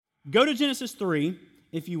Go to Genesis 3,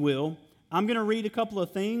 if you will. I'm going to read a couple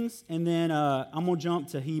of things, and then I'm going to jump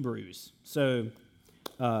to Hebrews. So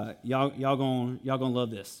y'all gonna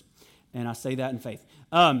love this, and I say that in faith.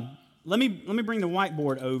 Let me bring the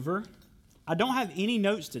whiteboard over. I don't have any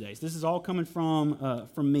notes today, so this is all coming from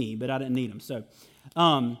me, but I didn't need them. So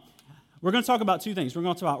we're going to talk about two things. We're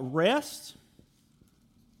going to talk about rest,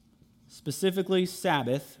 specifically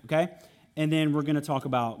Sabbath, okay? And then we're going to talk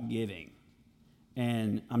about giving.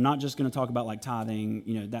 And I'm not just going to talk about like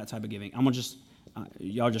tithing, that type of giving. I'm going to just,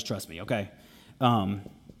 y'all just trust me, okay? I'm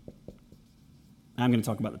going to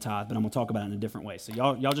talk about the tithe, but I'm going to talk about it in a different way. So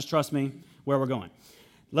y'all just trust me where we're going.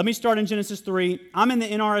 Let me start in Genesis 3. I'm in the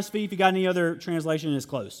NRSV. If you got any other translation, it's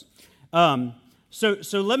close. So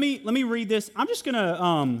let me read this. I'm just going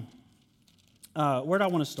to, where do I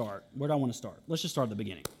want to start? Let's just start at the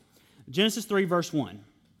beginning. Genesis 3, verse 1.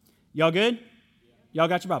 Y'all good? Y'all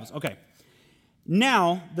got your Bibles? Okay.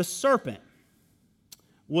 Now, the serpent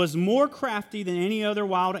was more crafty than any other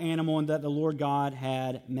wild animal that the Lord God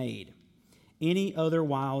had made. Any other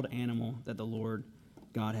wild animal that the Lord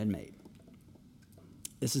God had made.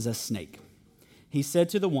 This is a snake. He said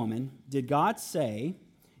to the woman, "Did God say,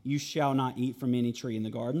 'You shall not eat from any tree in the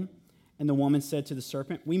garden?' And the woman said to the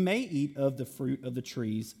serpent, 'We may eat of the fruit of the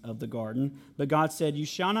trees of the garden. But God said, You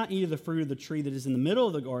shall not eat of the fruit of the tree that is in the middle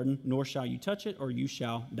of the garden, nor shall you touch it, or you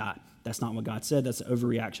shall die.'" That's not what God said. That's an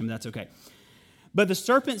overreaction, but that's okay. But the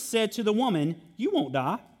serpent said to the woman, "You won't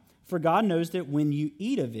die, for God knows that when you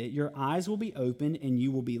eat of it, your eyes will be opened, and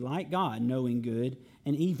you will be like God, knowing good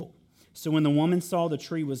and evil." So when the woman saw the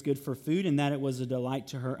tree was good for food, and that it was a delight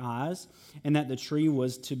to her eyes, and that the tree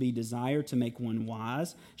was to be desired to make one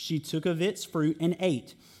wise, she took of its fruit and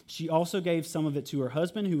ate. She also gave some of it to her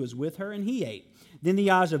husband who was with her, and he ate. Then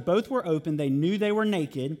the eyes of both were opened. They knew they were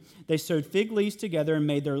naked. They sewed fig leaves together and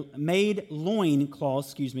made loin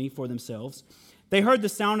cloths, for themselves. They heard the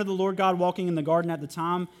sound of the Lord God walking in the garden at the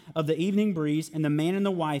time of the evening breeze, and the man and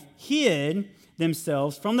the wife hid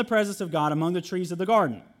themselves from the presence of God among the trees of the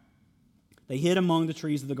garden. They hid among the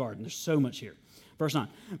trees of the garden. There's so much here. Verse 9.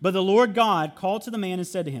 But the Lord God called to the man and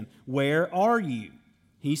said to him, "Where are you?"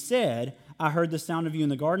 He said, "I heard the sound of you in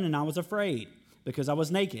the garden, and I was afraid, because I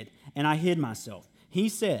was naked, and I hid myself." He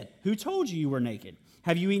said, "Who told you you were naked?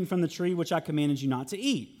 Have you eaten from the tree which I commanded you not to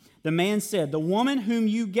eat?" The man said, "The woman whom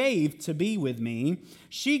you gave to be with me,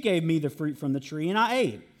 she gave me the fruit from the tree, and I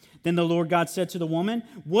ate." Then the Lord God said to the woman,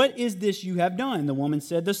 "What is this you have done?" The woman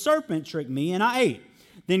said, "The serpent tricked me, and I ate."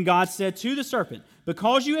 Then God said to the serpent,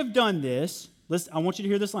 "Because you have done this," listen, I want you to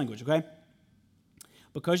hear this language, okay?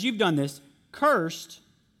 "Because you've done this, cursed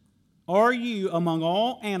are you among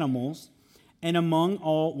all animals and among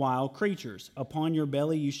all wild creatures. Upon your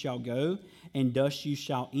belly you shall go, and dust you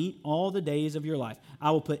shall eat all the days of your life.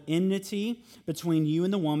 I will put enmity between you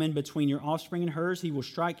and the woman, between your offspring and hers. He will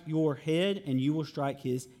strike your head, and you will strike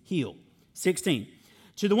his heel." 16.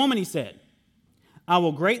 To the woman he said, "I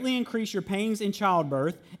will greatly increase your pains in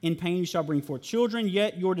childbirth. In pain you shall bring forth children,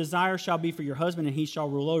 yet your desire shall be for your husband, and he shall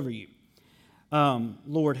rule over you."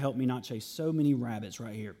 Lord, help me not chase so many rabbits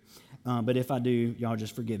right here. But if I do, y'all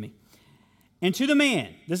just forgive me. And to the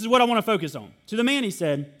man, this is what I want to focus on. To the man he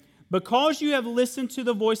said, "Because you have listened to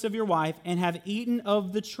the voice of your wife and have eaten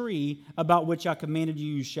of the tree about which I commanded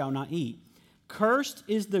you, you shall not eat. Cursed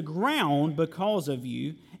is the ground because of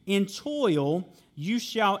you. In toil you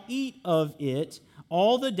shall eat of it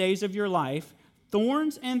all the days of your life.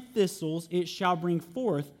 Thorns and thistles it shall bring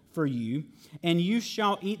forth for you, and you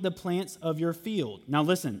shall eat the plants of your field." Now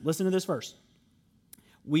listen to this verse.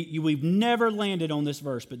 We've never landed on this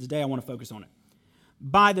verse, but today I want to focus on it.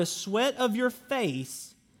 "By the sweat of your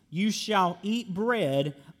face you shall eat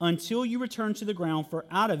bread until you return to the ground, for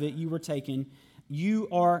out of it you were taken. You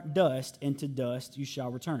are dust, and to dust you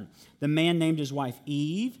shall return." The man named his wife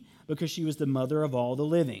Eve, because she was the mother of all the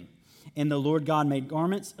living. And the Lord God made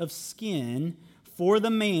garments of skin for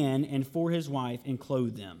the man and for his wife, and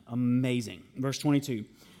clothed them. Amazing. Verse 22.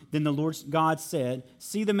 Then the Lord God said,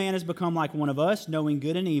 "See, the man has become like one of us, knowing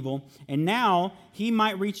good and evil. And now he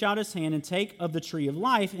might reach out his hand and take of the tree of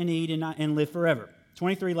life and eat and live forever."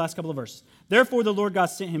 23, last couple of verses. "Therefore the Lord God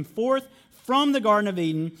sent him forth from the Garden of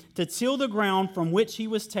Eden to till the ground from which he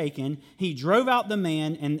was taken. He drove out the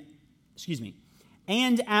man and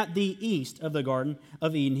at the east of the Garden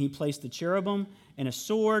of Eden he placed the cherubim and a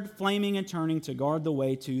sword, flaming and turning to guard the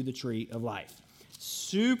way to the tree of life."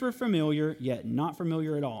 Super familiar, yet not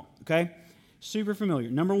familiar at all, okay? Super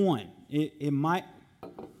familiar. Number one, it might...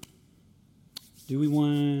 Do we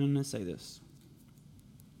want to say this?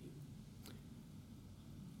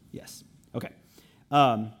 Yes. Okay.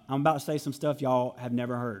 I'm about to say some stuff y'all have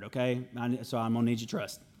never heard, okay? So I'm going to need your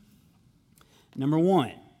trust. Number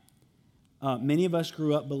one, many of us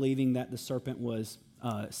grew up believing that the serpent was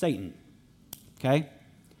Satan. Okay?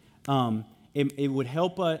 It would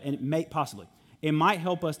help us, and it might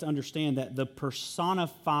help us to understand that the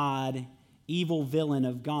personified evil villain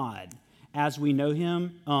of God, as we know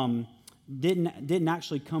him, didn't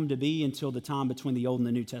actually come to be until the time between the Old and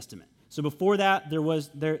the New Testament. So before that, there was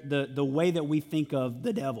the way that we think of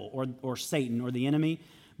the devil or Satan or the enemy.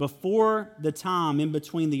 Before the time in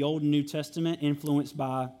between the Old and New Testament, influenced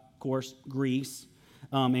by, of course, Greece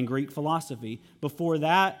and Greek philosophy, before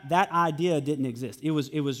that idea didn't exist. It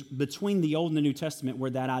was between the Old and the New Testament where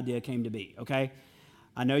that idea came to be, okay?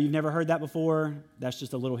 I know you've never heard that before. That's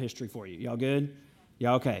just a little history for you. Y'all good?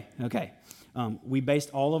 Yeah, okay. We based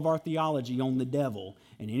all of our theology on the devil,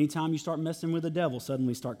 and anytime you start messing with the devil,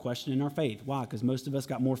 suddenly start questioning our faith. Why? Because most of us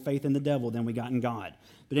got more faith in the devil than we got in God.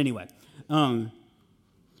 But anyway, that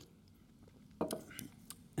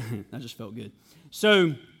just felt good.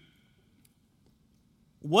 So,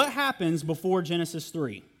 what happens before Genesis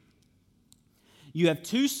 3? You have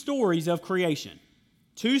two stories of creation.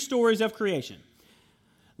 Two stories of creation.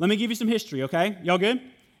 Let me give you some history, okay? Y'all good?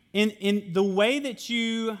 In the way that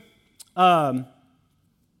you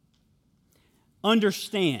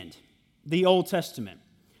understand the Old Testament,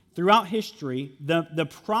 throughout history, the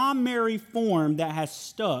primary form that has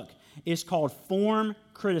stuck is called form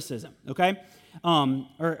criticism, okay?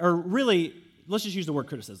 Or really, let's just use the word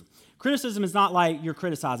criticism. Criticism is not like you're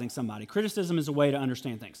criticizing somebody. Criticism is a way to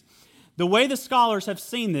understand things. The way the scholars have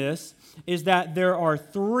seen this is that there are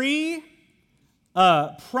three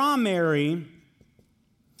primary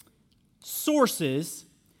sources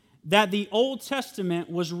that the Old Testament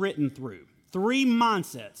was written through. Three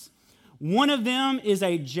mindsets. One of them is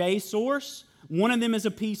a J source, one of them is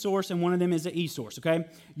a P source, and one of them is an E source, okay?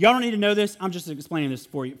 Y'all don't need to know this. I'm just explaining this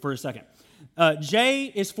for you for a second.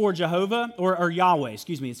 J is for Jehovah, or Yahweh,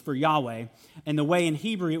 it's for Yahweh. And the way in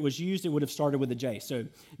Hebrew it was used, it would have started with a J. So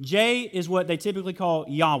J is what they typically call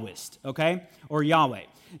Yahwist, okay? Or Yahweh.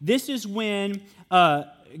 This is when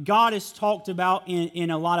God is talked about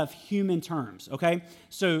in a lot of human terms, okay?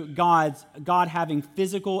 So God having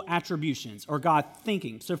physical attributions, or God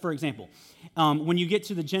thinking. So for example, when you get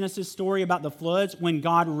to the Genesis story about the floods, when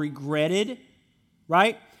God regretted,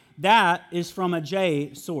 right? That is from a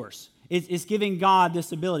J source. It's giving God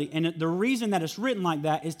this ability. And the reason that it's written like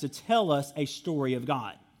that is to tell us a story of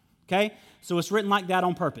God, okay? So it's written like that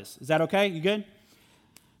on purpose. Is that okay? You good?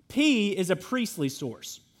 P is a priestly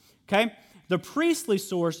source, okay? The priestly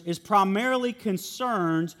source is primarily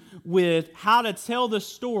concerned with how to tell the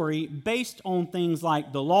story based on things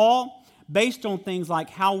like the law, based on things like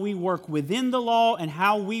how we work within the law and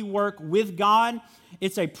how we work with God.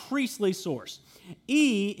 It's a priestly source.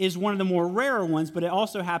 E is one of the more rarer ones, but it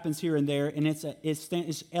also happens here and there, and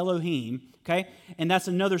it's Elohim, okay? And that's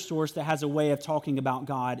another source that has a way of talking about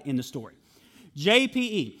God in the story.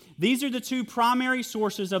 JPE. These are the two primary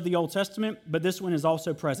sources of the Old Testament, but this one is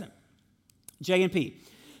also present. J and P.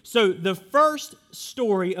 So the first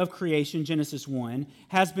story of creation, Genesis 1,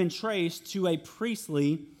 has been traced to a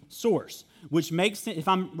priestly source, which makes sense. If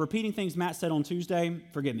I'm repeating things Matt said on Tuesday,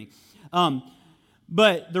 forgive me.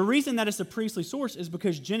 But the reason that it's a priestly source is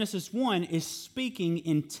because Genesis 1 is speaking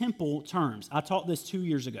in temple terms. I taught this 2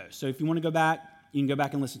 years ago, so if you want to go back, you can go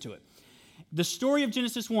back and listen to it. The story of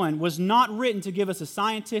Genesis 1 was not written to give us a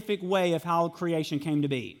scientific way of how creation came to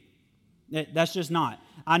be. That's just not.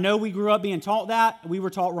 I know we grew up being taught that. We were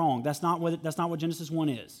taught wrong. That's not what Genesis 1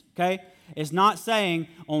 is, okay? It's not saying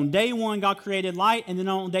on day 1 God created light, and then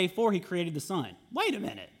on day 4 he created the sun. Wait a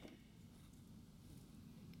minute.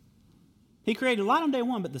 He created light on day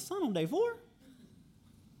 1, but the sun on day 4?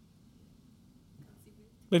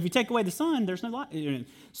 But if you take away the sun, there's no light.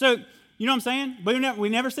 So, you know what I'm saying? But we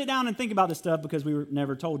never sit down and think about this stuff because we were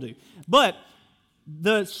never told to. But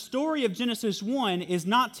the story of Genesis 1 is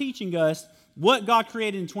not teaching us what God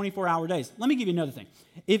created in 24-hour days. Let me give you another thing.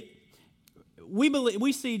 If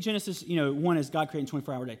we see Genesis, 1 as God created in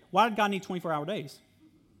 24-hour days. Why did God need 24-hour days?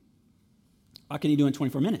 Why couldn't he do it in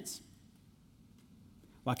 24 minutes?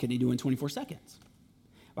 Why couldn't he do it in 24 seconds?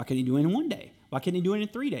 Why couldn't he do it in 1 day? Why couldn't he do it in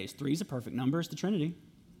 3 days? 3 is a perfect number. It's the Trinity. You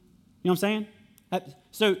know what I'm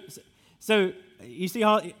saying? So you see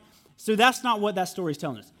how... So that's not what that story is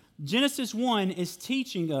telling us. Genesis 1 is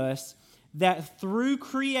teaching us that through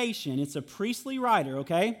creation, it's a priestly writer,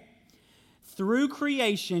 okay? Through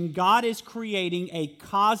creation, God is creating a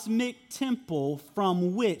cosmic temple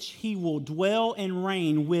from which he will dwell and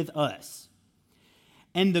reign with us.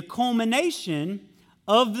 And the culmination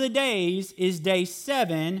of the days is day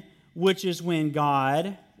 7, which is when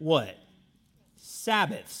God, what?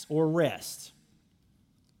 Sabbaths or rest.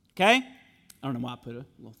 Okay? I don't know why I put a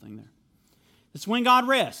little thing there. It's when God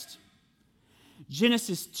rests.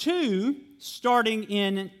 Genesis 2, starting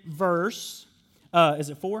in verse, is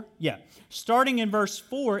it 4? Yeah. Starting in verse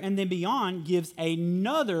 4 and then beyond gives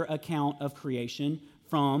another account of creation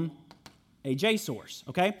from a J source,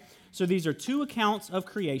 okay? So these are two accounts of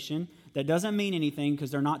creation. That doesn't mean anything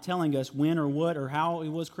because they're not telling us when or what or how it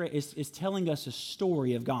was created. It's telling us a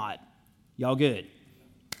story of God. Y'all good?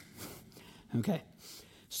 Okay.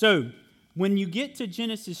 So when you get to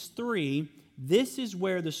Genesis 3, this is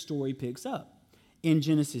where the story picks up. In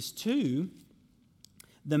Genesis 2,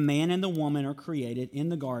 the man and the woman are created in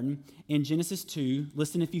the garden. In Genesis 2,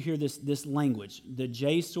 listen if you hear this language. The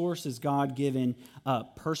J source is God given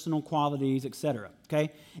personal qualities, etc.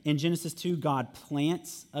 Okay? In Genesis 2, God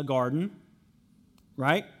plants a garden,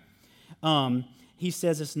 right? He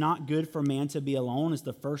says it's not good for man to be alone. It's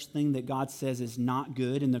the first thing that God says is not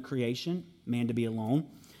good in the creation, man to be alone.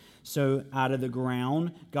 So out of the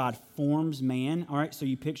ground, God forms man. All right, so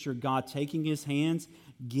you picture God taking his hands,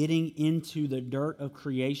 getting into the dirt of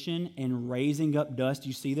creation and raising up dust.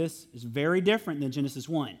 You see this? It's very different than Genesis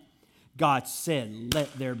 1. God said,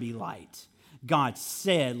 let there be light. God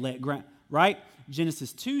said, let ground, right?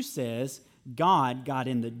 Genesis 2 says, God got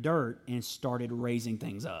in the dirt and started raising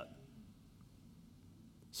things up.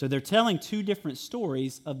 So they're telling two different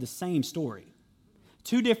stories of the same story.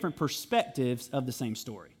 Two different perspectives of the same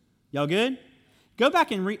story. Y'all good? Go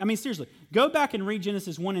back and read, seriously, go back and read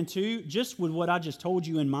Genesis 1 and 2, just with what I just told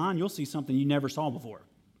you in mind, you'll see something you never saw before.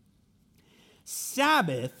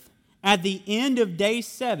 Sabbath, at the end of day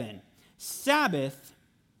 7, Sabbath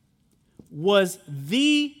was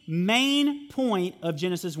the main point of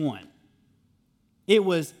Genesis 1. It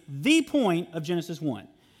was the point of Genesis 1.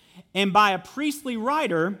 And by a priestly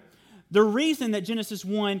writer, the reason that Genesis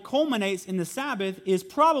 1 culminates in the Sabbath is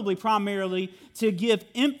probably primarily to give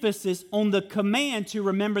emphasis on the command to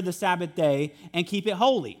remember the Sabbath day and keep it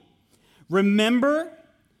holy. Remember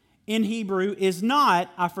in Hebrew is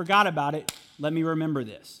not, I forgot about it, let me remember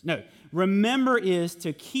this. No, remember is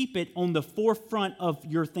to keep it on the forefront of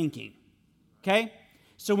your thinking. Okay?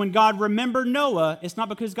 So when God remembered Noah, it's not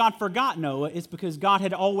because God forgot Noah, it's because God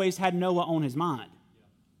had always had Noah on his mind.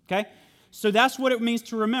 Okay? So that's what it means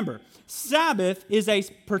to remember. Sabbath is a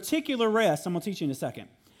particular rest. I'm going to teach you in a second.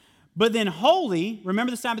 But then holy,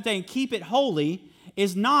 remember the Sabbath day and keep it holy,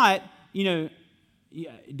 is not,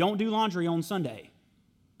 don't do laundry on Sunday.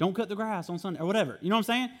 Don't cut the grass on Sunday or whatever. You know what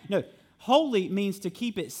I'm saying? No. Holy means to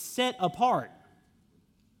keep it set apart.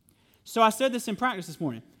 So I said this in practice this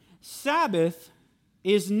morning. Sabbath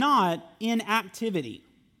is not inactivity.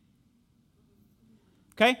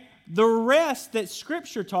 Okay? The rest that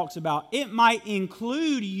Scripture talks about, it might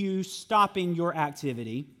include you stopping your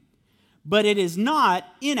activity, but it is not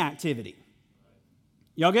inactivity.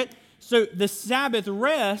 Y'all get? So the Sabbath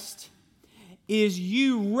rest is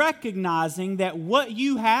you recognizing that what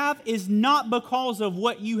you have is not because of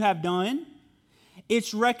what you have done.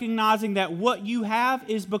 It's recognizing that what you have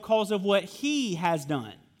is because of what He has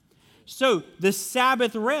done. So the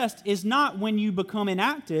Sabbath rest is not when you become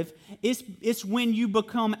inactive, it's when you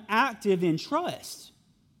become active in trust.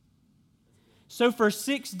 So for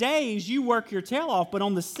 6 days, you work your tail off, but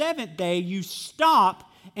on the 7th day, you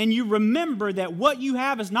stop and you remember that what you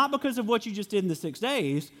have is not because of what you just did in the 6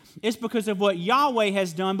 days, it's because of what Yahweh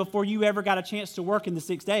has done before you ever got a chance to work in the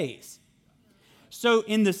 6 days. So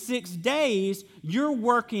in the 6 days, you're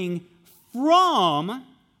working from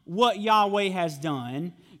what Yahweh has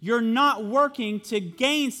done. You're not working to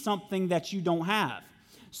gain something that you don't have.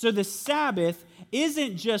 So the Sabbath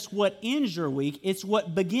isn't just what ends your week, it's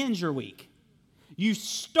what begins your week. You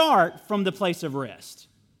start from the place of rest,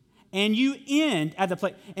 and you end at the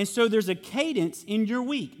place. And so there's a cadence in your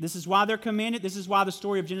week. This is why they're commanded. This is why the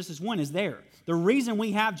story of Genesis 1 is there. The reason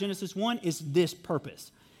we have Genesis 1 is this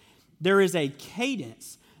purpose. There is a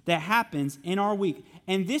cadence that happens in our week.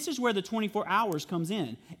 And this is where the 24 hours comes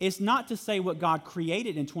in. It's not to say what God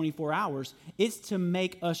created in 24 hours. It's to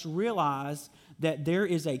make us realize that there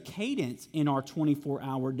is a cadence in our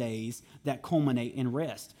 24-hour days that culminate in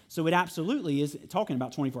rest. So it absolutely is talking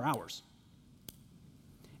about 24 hours.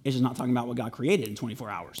 It's just not talking about what God created in 24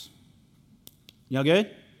 hours. Y'all good?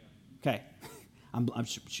 Okay. I'm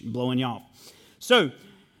blowing you off. So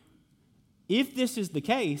if this is the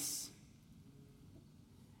case,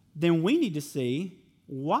 then we need to see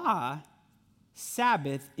why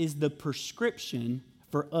Sabbath is the prescription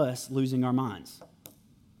for us losing our minds.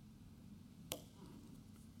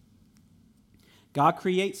 God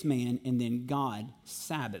creates man and then God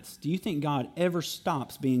Sabbaths. Do you think God ever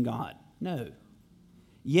stops being God? No.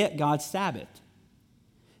 Yet God Sabbathed.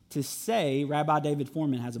 To say, Rabbi David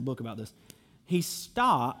Foreman has a book about this, He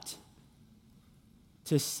stopped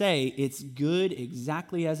to say it's good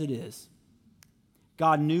exactly as it is.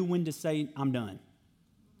 God knew when to say, I'm done.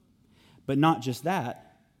 But not just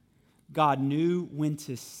that. God knew when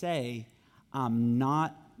to say, I'm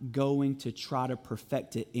not going to try to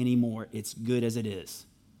perfect it anymore. It's good as it is.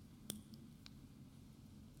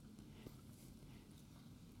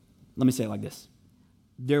 Let me say it like this.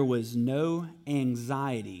 There was no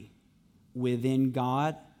anxiety within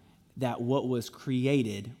God that what was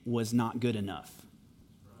created was not good enough.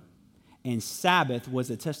 And Sabbath was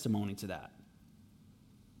a testimony to that.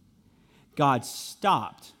 God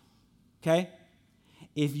stopped, okay?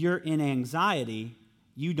 If you're in anxiety,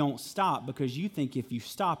 you don't stop because you think if you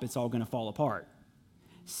stop, it's all going to fall apart.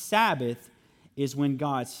 Sabbath is when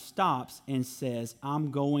God stops and says,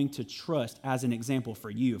 I'm going to trust, as an example for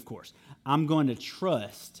you, of course, I'm going to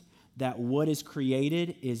trust that what is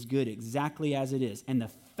created is good exactly as it is. And the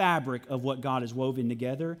fabric of what God has woven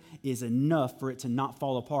together is enough for it to not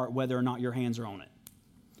fall apart whether or not your hands are on it.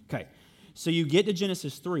 Okay, so you get to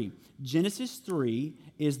Genesis 3. Genesis 3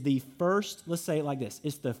 is the first, let's say it like this,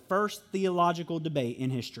 it's the first theological debate in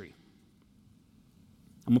history.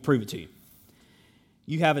 I'm going to prove it to you.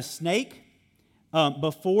 You have a snake.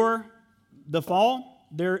 Before the fall,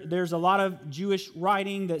 there's a lot of Jewish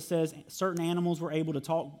writing that says certain animals were able to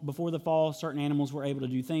talk before the fall, certain animals were able to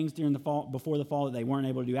do things during the fall, before the fall that they weren't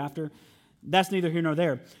able to do after. That's neither here nor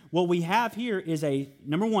there. What we have here is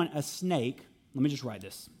number one, a snake. Let me just write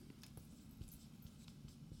this.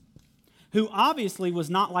 Who obviously was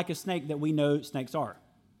not like a snake that we know snakes are,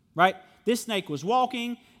 right? This snake was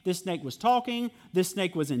walking. This snake was talking. This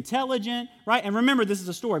snake was intelligent, right? And remember, this is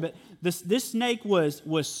a story, but this snake was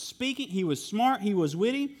speaking. He was smart. He was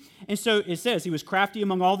witty. And so it says he was crafty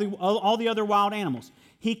among all the other wild animals.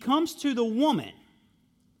 He comes to the woman,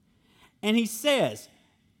 and he says,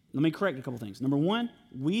 let me correct a couple things. Number one,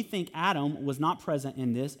 we think Adam was not present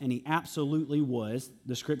in this, and he absolutely was.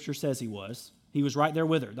 The scripture says he was. He was right there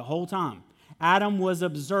with her the whole time. Adam was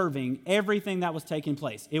observing everything that was taking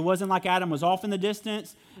place. It wasn't like Adam was off in the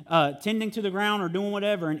distance, tending to the ground or doing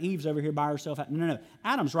whatever, and Eve's over here by herself. No.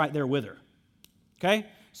 Adam's right there with her. Okay?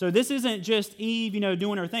 So this isn't just Eve,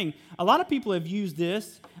 doing her thing. A lot of people have used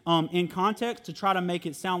this in context to try to make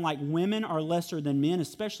it sound like women are lesser than men,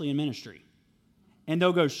 especially in ministry. And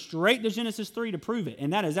they'll go straight to Genesis 3 to prove it.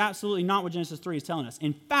 And that is absolutely not what Genesis 3 is telling us.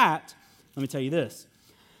 In fact, let me tell you this.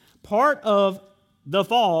 Part of the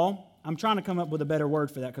fall, I'm trying to come up with a better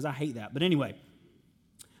word for that because I hate that. But anyway,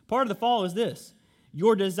 part of the fall is this.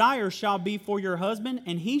 Your desire shall be for your husband,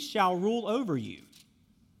 and he shall rule over you.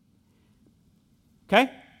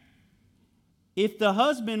 Okay? If the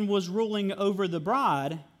husband was ruling over the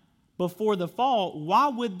bride before the fall, why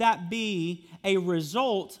would that be a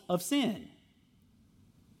result of sin?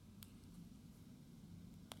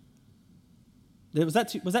 Was that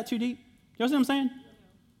too deep? You know what I'm saying?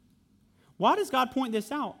 Why does God point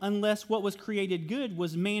this out unless what was created good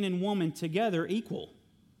was man and woman together equal?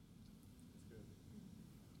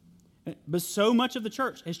 But so much of the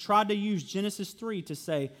church has tried to use Genesis 3 to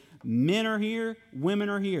say men are here, women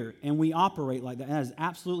are here, and we operate like that. That is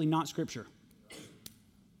absolutely not Scripture.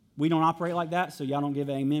 We don't operate like that, so y'all don't give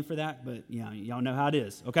amen for that, but y'all know how it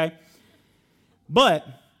is, okay? But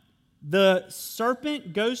the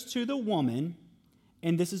serpent goes to the woman,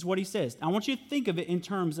 and this is what he says. I want you to think of it in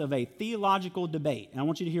terms of a theological debate, and I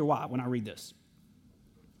want you to hear why when I read this.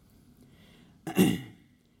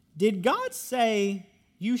 Did God say,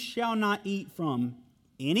 you shall not eat from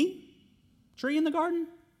any tree in the garden?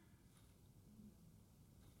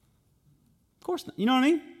 Of course not. You know what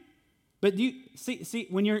I mean? But you see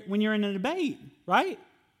when you're in a debate, right?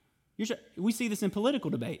 We see this in political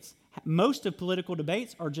debates. Most of political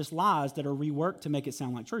debates are just lies that are reworked to make it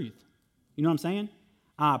sound like truth. You know what I'm saying?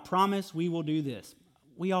 I promise we will do this.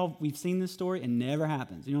 We've seen this story and it never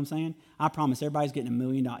happens. You know what I'm saying? I promise everybody's getting $1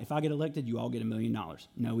 million. If I get elected, you all get $1 million.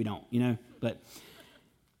 No, we don't, But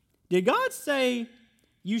did God say,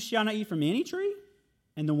 you shall not eat from any tree?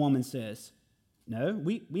 And the woman says, no,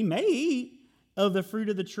 we may eat of the fruit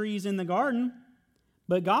of the trees in the garden.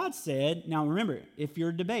 But God said, now remember, if you're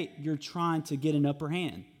a debate, you're trying to get an upper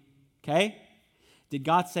hand. Okay? Did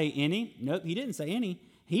God say any? Nope, he didn't say any.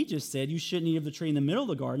 He just said you shouldn't eat of the tree in the middle of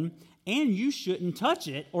the garden, and you shouldn't touch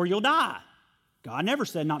it or you'll die. God never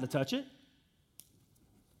said not to touch it.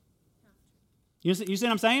 You see what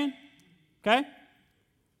I'm saying? Okay?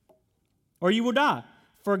 Or you will die.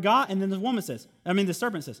 For God, and then the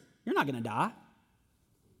serpent says, you're not going to die.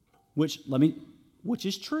 Which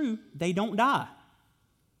is true. They don't die.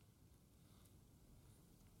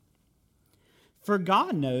 For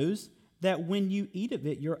God knows that when you eat of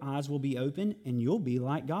it, your eyes will be open and you'll be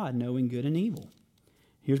like God, knowing good and evil.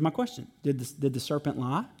 Here's my question. Did the serpent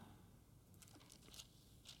lie?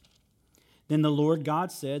 Then the Lord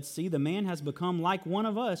God said, see, the man has become like one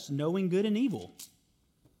of us, knowing good and evil.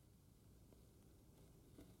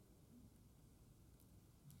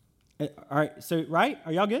 All right, so, right?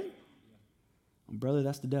 Are y'all good? Oh, brother,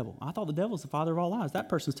 that's the devil. I thought the devil's the father of all lies. That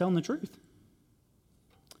person's telling the truth.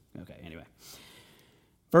 Okay, anyway.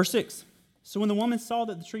 Verse 6. So when the woman saw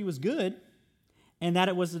that the tree was good and that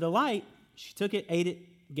it was a delight, she took it, ate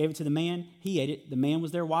it, gave it to the man. He ate it. The man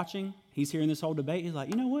was there watching. He's hearing this whole debate. He's like,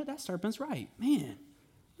 you know what? That serpent's right. Man,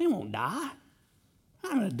 they won't die.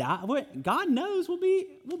 I'm going to die. What? God knows we'll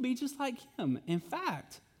be just like him. In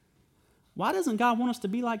fact, why doesn't God want us to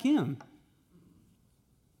be like him?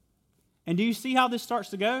 And do you see how this starts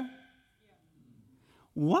to go?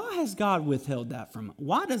 Why has God withheld that from us?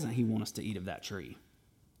 Why doesn't he want us to eat of that tree?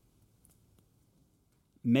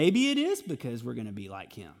 Maybe it is because we're going to be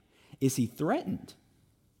like him. Is he threatened?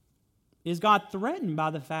 Is God threatened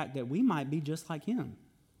by the fact that we might be just like him?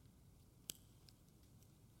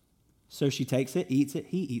 So she takes it, eats it,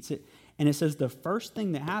 he eats it. And it says the first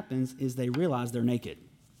thing that happens is they realize they're naked,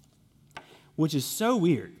 which is so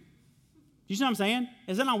weird. You see what I'm saying?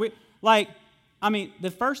 Is that not weird?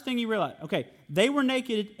 The first thing you realize, okay, they were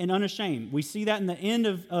naked and unashamed. We see that in the end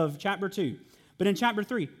of chapter 2. But in chapter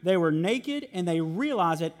 3, they were naked and they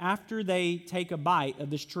realize it after they take a bite of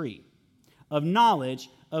this tree of knowledge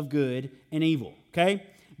of good and evil, okay?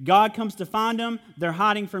 God comes to find them. They're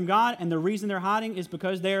hiding from God, and the reason they're hiding is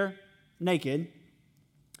because they're naked.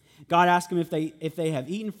 God asks them if they have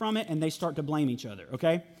eaten from it, and they start to blame each other,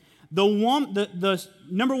 okay? The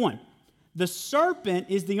number one, the serpent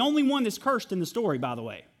is the only one that's cursed in the story, by the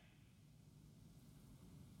way.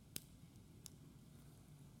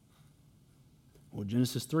 Well,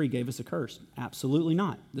 Genesis 3 gave us a curse. Absolutely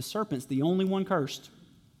not. The serpent's the only one cursed.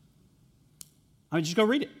 Just go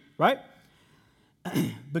read it, right?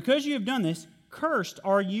 Because you have done this, cursed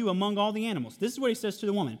are you among all the animals. This is what he says to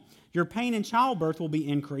the woman. Your pain in childbirth will be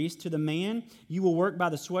increased. To the man, you will work by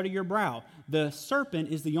the sweat of your brow. The serpent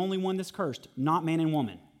is the only one that's cursed, not man and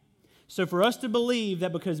woman. So for us to believe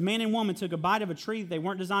that because man and woman took a bite of a tree that they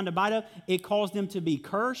weren't designed to bite of, it caused them to be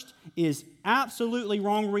cursed is absolutely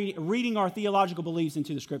wrong reading our theological beliefs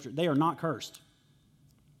into the Scripture. They are not cursed.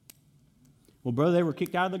 Well, brother, they were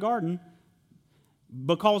kicked out of the garden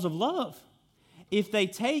because of love. If they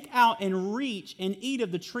take out and reach and eat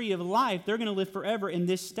of the tree of life, they're going to live forever in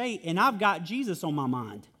this state, and I've got Jesus on my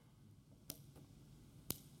mind.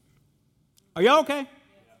 Are y'all okay?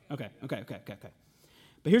 Okay.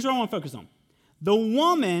 But here's what I want to focus on. The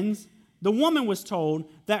woman was told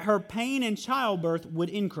that her pain in childbirth would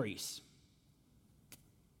increase.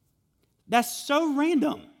 That's so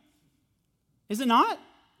random. Is it not?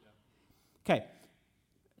 Okay.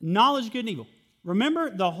 Knowledge, good and evil. Remember,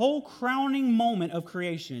 the whole crowning moment of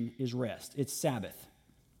creation is rest. It's Sabbath.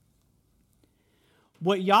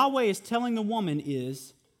 What Yahweh is telling the woman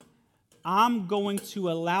is, I'm going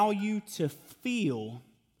to allow you to feel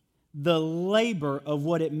the labor of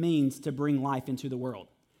what it means to bring life into the world.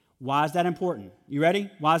 Why is that important? You ready?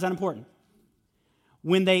 Why is that important?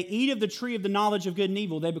 When they eat of the tree of the knowledge of good and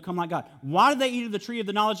evil, they become like God. Why do they eat of the tree of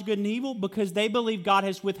the knowledge of good and evil? Because they believe God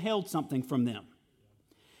has withheld something from them.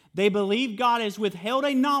 They believe God has withheld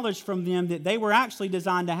a knowledge from them that they were actually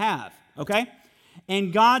designed to have, okay?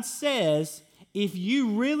 And God says, if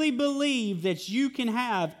you really believe that you can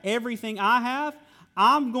have everything I have,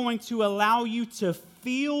 I'm going to allow you to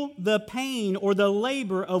feel the pain or the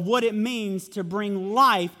labor of what it means to bring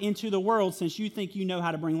life into the world, since you think you know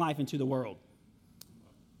how to bring life into the world.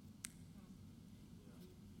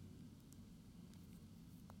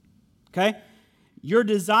 Okay? Your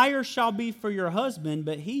desire shall be for your husband,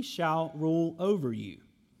 but he shall rule over you.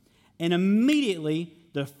 And immediately,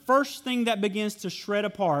 the first thing that begins to shred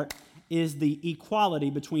apart is the equality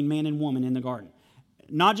between man and woman in the garden.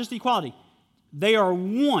 Not just equality. They are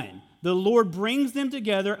one. The Lord brings them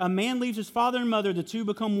together. A man leaves his father and mother. The two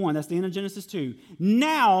become one. That's the end of Genesis 2.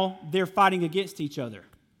 Now they're fighting against each other.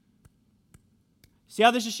 See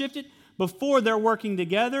how this is shifted? Before they're working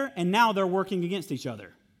together, and now they're working against each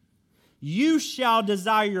other. You shall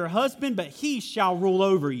desire your husband, but he shall rule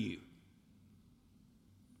over you.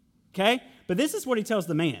 Okay? But this is what he tells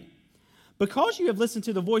the man. Because you have listened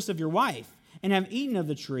to the voice of your wife, and have eaten of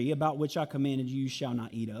the tree about which I commanded you shall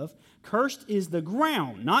not eat of. Cursed is the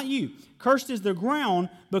ground, not you. Cursed is the ground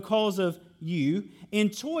because of you.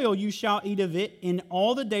 In toil you shall eat of it in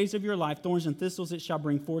all the days of your life. Thorns and thistles it shall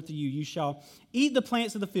bring forth to you. You shall eat the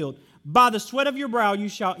plants of the field. By the sweat of your brow you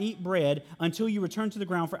shall eat bread until you return to the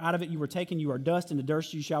ground, for out of it you were taken. You are dust, and to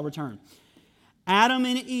dust you shall return. Adam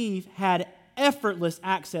and Eve had effortless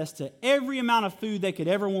access to every amount of food they could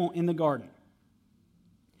ever want in the garden.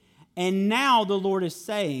 And now the Lord is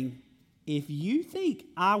saying, if you think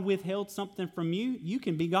I withheld something from you, you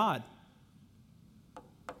can be God.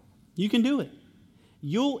 You can do it.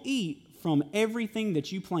 You'll eat from everything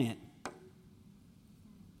that you plant.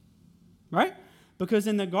 Right? Because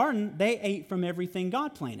in the garden, they ate from everything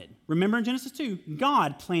God planted. Remember in Genesis 2,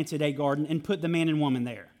 God planted a garden and put the man and woman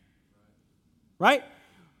there. Right?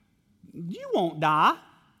 You won't die.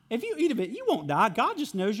 If you eat of it, you won't die. God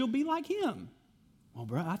just knows you'll be like him. Well,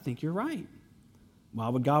 bro, I think you're right. Why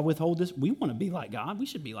would God withhold this? We want to be like God. We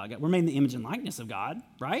should be like God. We're made in the image and likeness of God,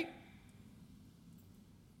 right?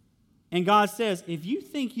 And God says, if you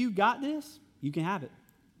think you got this, you can have it.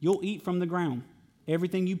 You'll eat from the ground.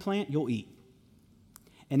 Everything you plant, you'll eat.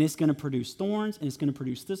 And it's going to produce thorns, and it's going to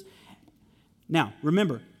produce this. Now,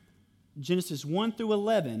 remember, Genesis 1 through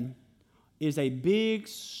 11 is a big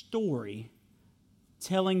story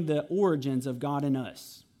telling the origins of God and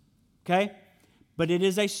us. Okay? But it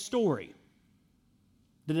is a story.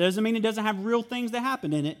 That doesn't mean it doesn't have real things that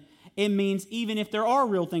happen in it. It means even if there are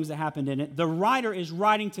real things that happened in it, the writer is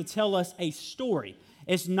writing to tell us a story.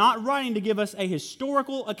 It's not writing to give us a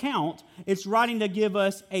historical account. It's writing to give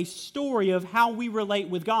us a story of how we relate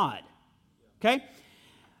with God. Okay?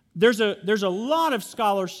 There's a lot of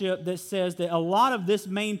scholarship that says that a lot of this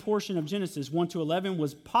main portion of Genesis 1 to 11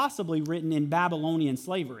 was possibly written in Babylonian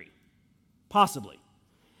slavery. Possibly.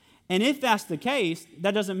 And if that's the case,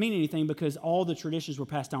 that doesn't mean anything because all the traditions were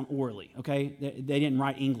passed down orally, okay? They didn't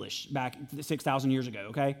write English back 6,000 years ago,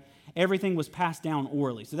 okay? Everything was passed down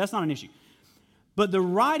orally, so that's not an issue. But the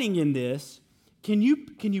writing in this, can you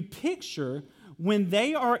picture when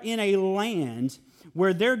they are in a land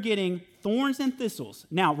where they're getting thorns and thistles?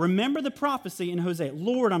 Now, remember the prophecy in Hosea.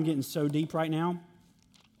 Lord, I'm getting so deep right now.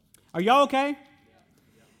 Are y'all okay?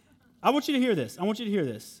 I want you to hear this.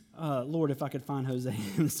 Lord, if I could find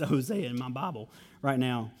Hosea in my Bible right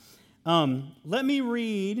now. Let me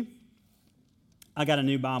read. I got a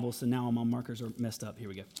new Bible, so now all my markers are messed up. Here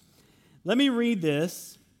we go. Let me read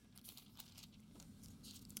this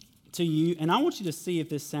to you, and I want you to see if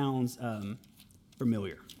this sounds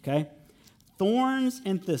familiar, okay? Thorns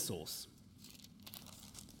and thistles.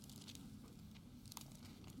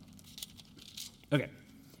 Okay,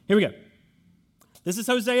 here we go. This is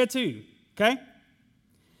Hosea 2, okay?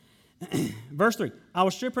 Verse 3, I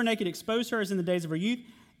will strip her naked, expose her as in the days of her youth,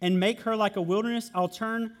 and make her like a wilderness. I'll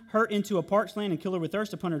turn her into a parched land and kill her with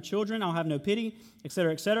thirst upon her children. I'll have no pity,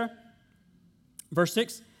 etc., etc. Verse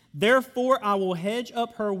 6, therefore I will hedge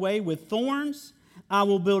up her way with thorns. I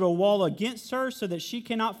will build a wall against her so that she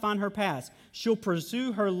cannot find her paths. She'll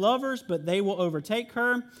pursue her lovers, but they will overtake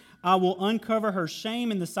her. I will uncover her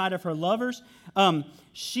shame in the sight of her lovers.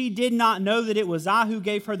 She did not know that it was I who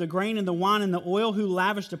gave her the grain and the wine and the oil, who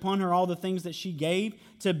lavished upon her all the things that she gave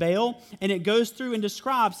to Baal. And it goes through and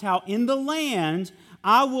describes how in the land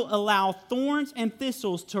I will allow thorns and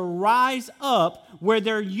thistles to rise up where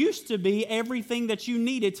there used to be everything that you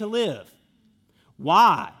needed to live.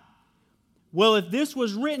 Why? Well, if this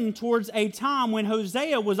was written towards a time when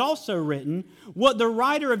Hosea was also written, what the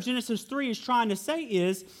writer of Genesis 3 is trying to say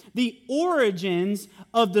is the origins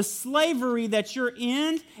of the slavery that you're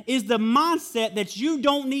in is the mindset that you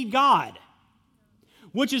don't need God,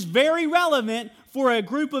 which is very relevant for a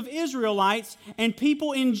group of Israelites and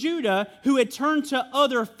people in Judah who had turned to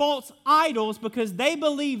other false idols because they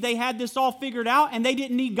believed they had this all figured out and they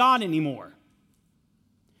didn't need God anymore.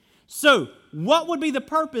 So, what would be the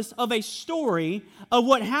purpose of a story of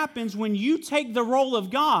what happens when you take the role of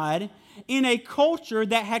God in a culture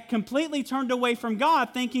that had completely turned away from God,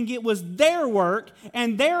 thinking it was their work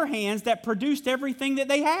and their hands that produced everything that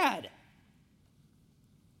they had?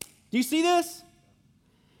 Do you see this?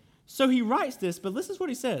 So he writes this, but listen to what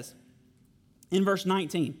he says in verse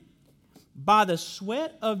 19. By the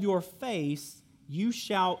sweat of your face you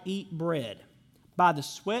shall eat bread. By the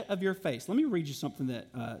sweat of your face. Let me read you something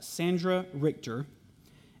that Sandra Richter,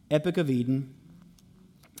 Epic of Eden,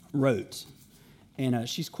 wrote. And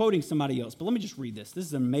she's quoting somebody else. But let me just read this. This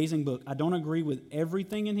is an amazing book. I don't agree with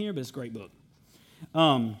everything in here, but it's a great book.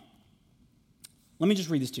 Let me just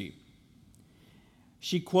read this to you.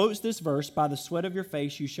 She quotes this verse, by the sweat of your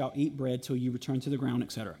face you shall eat bread till you return to the ground,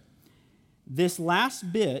 etc. This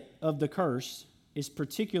last bit of the curse is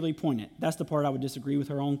particularly poignant. That's the part I would disagree with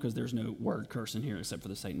her on because there's no word curse in here except for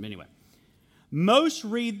the Satan. But anyway, most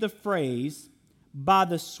read the phrase, by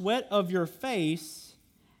the sweat of your face,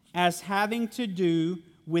 as having to do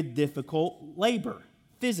with difficult labor,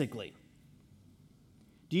 physically.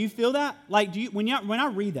 Do you feel that? Like, when I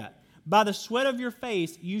read that, by the sweat of your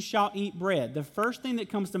face you shall eat bread, the first thing that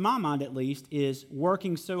comes to my mind, at least, is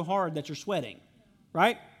working so hard that you're sweating,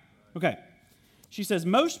 right? Okay. She says,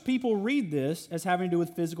 most people read this as having to do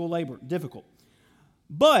with physical labor, difficult.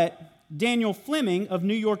 But Daniel Fleming of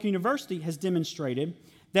New York University has demonstrated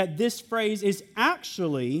that this phrase is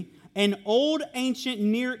actually an old ancient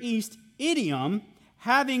Near East idiom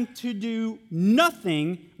having to do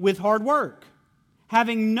nothing with hard work.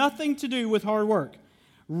 Having nothing to do with hard work.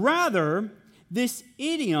 Rather, this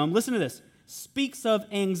idiom, listen to this, speaks of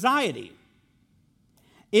anxiety.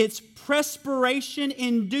 It's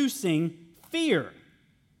perspiration-inducing fear.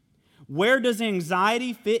 Where does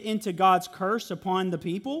anxiety fit into God's curse upon the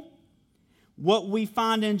people? What we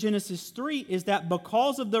find in Genesis 3 is that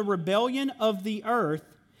because of the rebellion of the earth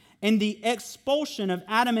and the expulsion of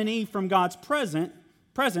Adam and Eve from God's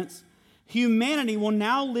presence, humanity will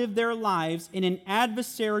now live their lives in an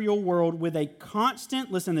adversarial world with a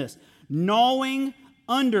constant, listen to this, gnawing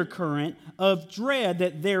undercurrent of dread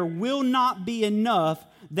that there will not be enough,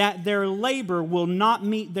 that their labor will not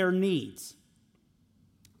meet their needs.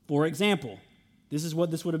 For example, this is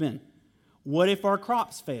what this would have been. What if our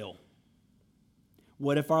crops fail?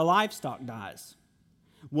 What if our livestock dies?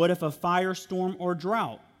 What if a firestorm or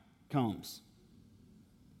drought comes?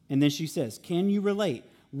 And then she says, can you relate?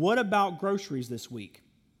 What about groceries this week?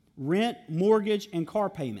 Rent, mortgage, and car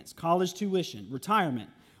payments, college tuition, retirement.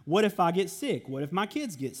 What if I get sick? What if my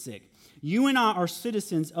kids get sick? You and I are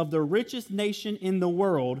citizens of the richest nation in the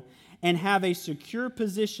world and have a secure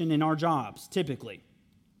position in our jobs, typically.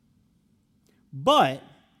 But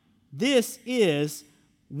this is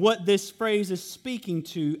what this phrase is speaking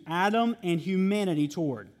to Adam and humanity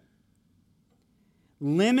toward.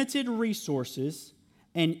 Limited resources,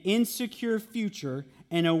 an insecure future,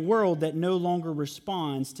 and a world that no longer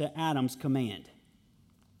responds to Adam's command.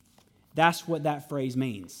 That's what that phrase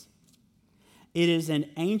means. It is an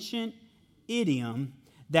ancient idiom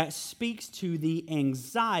that speaks to the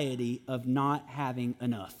anxiety of not having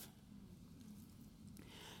enough.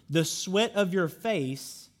 The sweat of your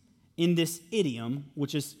face in this idiom,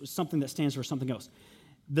 which is something that stands for something else,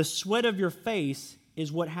 the sweat of your face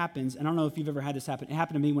is what happens, and I don't know if you've ever had this happen. It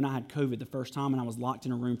happened to me when I had COVID the first time and I was locked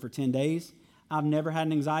in a room for 10 days. I've never had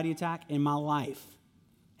an anxiety attack in my life.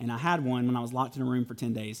 And I had one when I was locked in a room for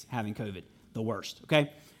 10 days having COVID. The worst,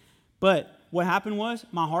 okay? But what happened was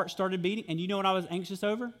my heart started beating, and you know what I was anxious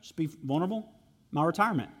over? Just be vulnerable. My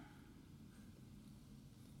retirement.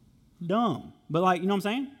 Dumb. But you know what I'm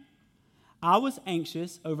saying? I was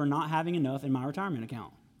anxious over not having enough in my retirement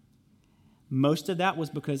account. Most of that was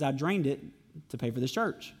because I drained it to pay for this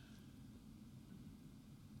church.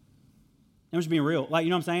 I'm just being real. You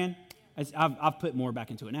know what I'm saying? I've put more back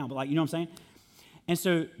into it now, but you know what I'm saying? And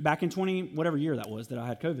so back in 20, whatever year that was that I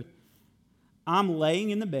had COVID, I'm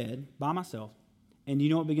laying in the bed by myself, and you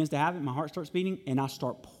know what begins to happen? My heart starts beating, and I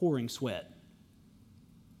start pouring sweat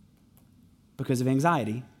because of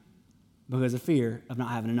anxiety, because of fear of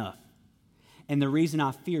not having enough. And the reason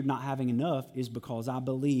I feared not having enough is because I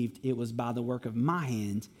believed it was by the work of my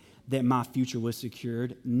hand that my future was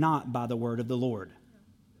secured, not by the word of the Lord.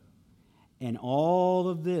 And all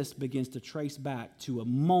of this begins to trace back to a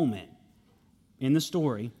moment in the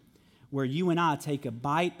story where you and I take a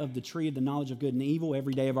bite of the tree of the knowledge of good and evil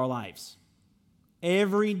every day of our lives.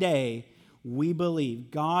 Every day we believe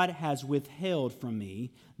God has withheld from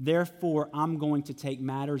me, therefore I'm going to take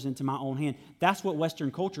matters into my own hand. That's what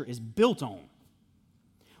Western culture is built on.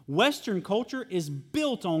 Western culture is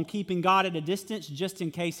built on keeping God at a distance just in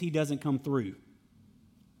case he doesn't come through.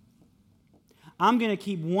 I'm going to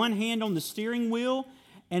keep one hand on the steering wheel,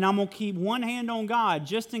 and I'm going to keep one hand on God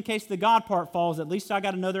just in case the God part falls. At least I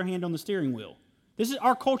got another hand on the steering wheel.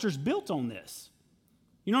 Our culture's built on this.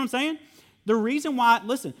 You know what I'm saying? The reason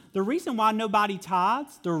why nobody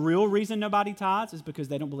tithes, the real reason nobody tithes is because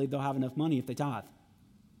they don't believe they'll have enough money if they tithe.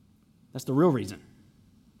 That's the real reason.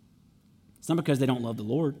 It's not because they don't love the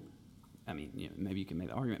Lord. I mean, maybe you can make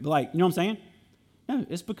the argument. But you know what I'm saying? No,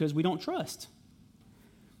 it's because we don't trust.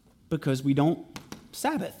 Because we don't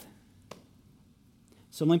Sabbath.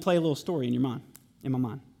 So let me play a little story in my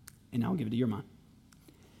mind, and I'll give it to your mind.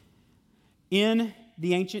 In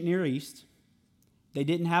the ancient Near East, they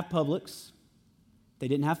didn't have Publix. They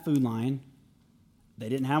didn't have Food Lion. They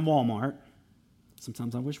didn't have Walmart.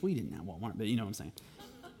 Sometimes I wish we didn't have Walmart, but you know what I'm saying.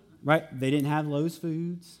 Right? They didn't have Lowe's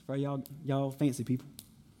Foods for y'all fancy people.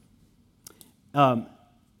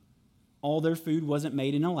 All their food wasn't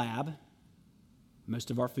made in a lab.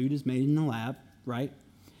 Most of our food is made in a lab, right?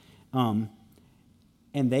 And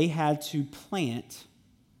they had to plant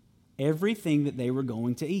everything that they were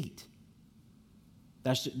going to eat.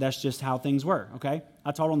 That's just how things were, okay?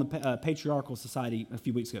 I taught on the Patriarchal Society a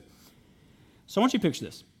few weeks ago. So I want you to picture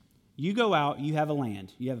this. You go out, you have a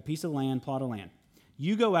land. You have a piece of land, plot of land.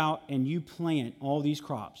 You go out and you plant all these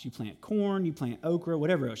crops. You plant corn, you plant okra,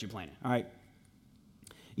 whatever else you plant, all right?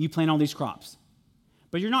 You plant all these crops.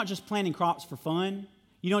 But you're not just planting crops for fun.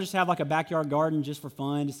 You don't just have like a backyard garden just for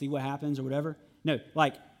fun to see what happens or whatever. No,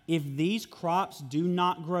 like if these crops do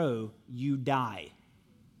not grow, you die.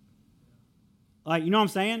 Like, you know what I'm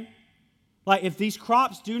saying? Like, if these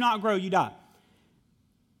crops do not grow, you die.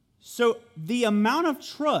 So the amount of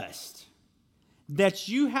trust that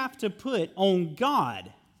you have to put on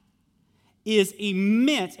God is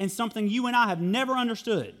immense and something you and I have never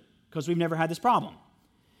understood because we've never had this problem.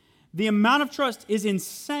 The amount of trust is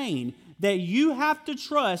insane that you have to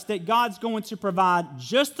trust that God's going to provide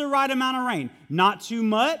just the right amount of rain. Not too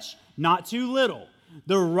much, not too little.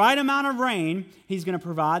 The right amount of rain, He's going to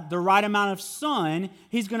provide. The right amount of sun,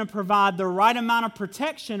 He's going to provide the right amount of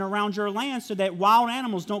protection around your land so that wild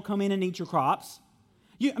animals don't come in and eat your crops.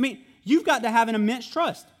 You've got to have an immense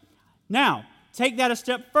trust. Now, take that a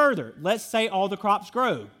step further. Let's say all the crops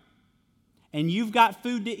grow, and you've got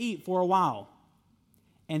food to eat for a while.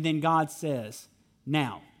 And then God says,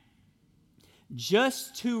 now,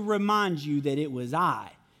 just to remind you that it was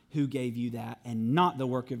I who gave you that and not the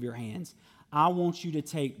work of your hands, I want you to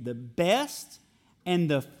take the best and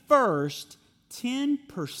the first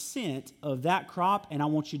 10% of that crop, and I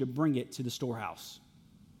want you to bring it to the storehouse.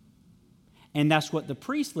 And that's what the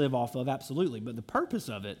priests live off of, absolutely. But the purpose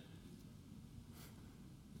of it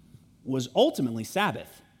was ultimately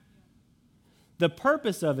Sabbath. The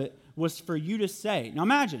purpose of it was for you to say, now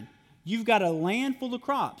imagine, you've got a land full of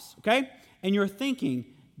crops, okay? And you're thinking,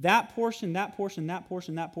 that portion, that portion, that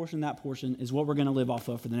portion, that portion, that portion is what we're going to live off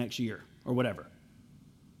of for the next year or whatever.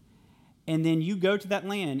 And then you go to that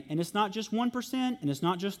land, and it's not just 1%, and it's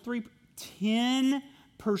not just 3%,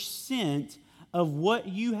 10% of what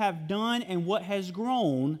you have done and what has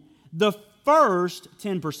grown, the first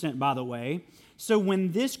 10%, by the way. So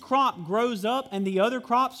when this crop grows up and the other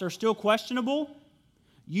crops are still questionable,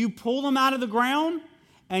 you pull them out of the ground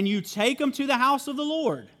and you take them to the house of the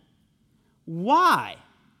Lord. Why?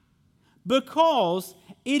 Because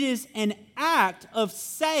it is an act of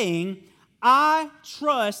saying, I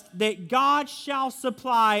trust that God shall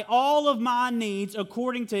supply all of my needs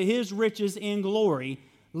according to His riches in glory.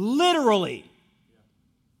 Literally.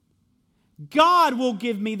 God will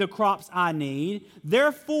give me the crops I need.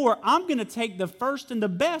 Therefore, I'm going to take the first and the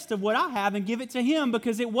best of what I have and give it to Him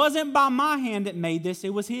because it wasn't by my hand that made this,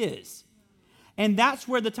 it was His. And that's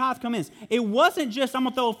where the tithe comes in. It wasn't just, I'm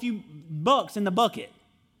going to throw a few bucks in the bucket.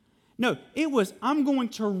 No, it was, I'm going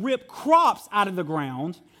to rip crops out of the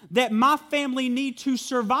ground that my family need to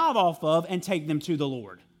survive off of and take them to the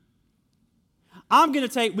Lord.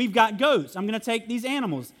 We've got goats. I'm going to take these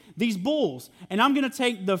animals, these bulls, and I'm going to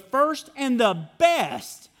take the first and the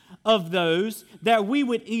best of those that we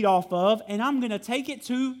would eat off of, and I'm going to take it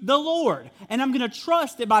to the Lord. And I'm going to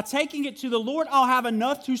trust that by taking it to the Lord, I'll have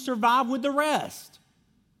enough to survive with the rest.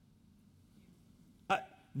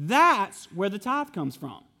 That's where the tithe comes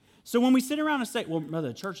from. So when we sit around and say, well, brother,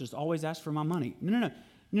 the church just always asks for my money. No.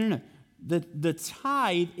 The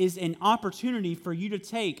tithe is an opportunity for you to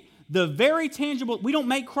take the very tangible. We don't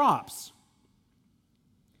make crops.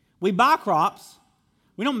 We buy crops.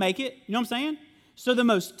 We don't make it. You know what I'm saying? So the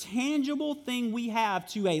most tangible thing we have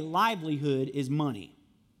to a livelihood is money.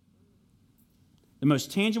 The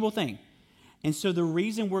most tangible thing. And so the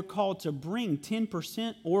reason we're called to bring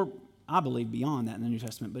 10%, or I believe beyond that in the New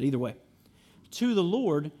Testament, but either way, to the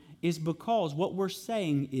Lord is because what we're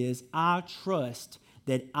saying is, I trust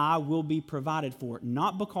that I will be provided for,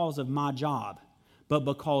 not because of my job, but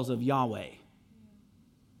because of Yahweh.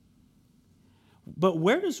 But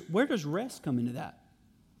where does rest come into that?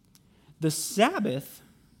 The Sabbath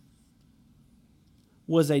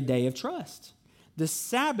was a day of trust. The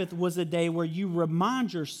Sabbath was a day where you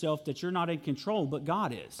remind yourself that you're not in control, but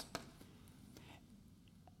God is.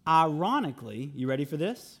 Ironically, you ready for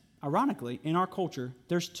this? Ironically, in our culture,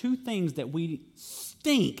 there's two things that we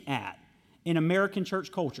stink at in American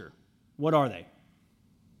church culture. What are they?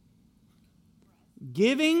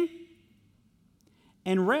 Giving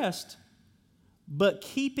and rest, but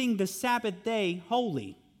keeping the Sabbath day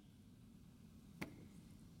holy.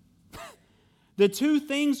 The two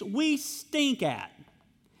things we stink at.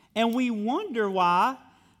 And we wonder why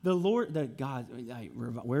God,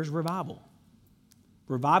 where's revival?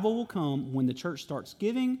 Revival will come when the church starts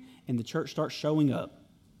giving and the church starts showing up.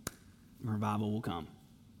 Revival will come.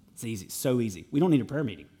 It's easy, so easy. We don't need a prayer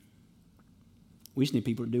meeting. We just need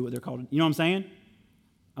people to do what they're called. You know what I'm saying?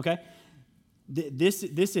 Okay? This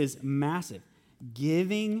is massive.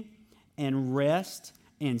 Giving and rest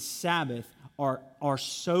and Sabbath are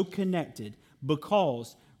so connected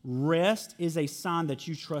because rest is a sign that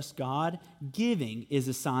you trust God. Giving is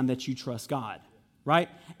a sign that you trust God, right?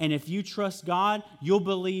 And if you trust God, you'll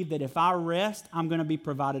believe that if I rest, I'm going to be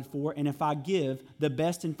provided for. And if I give the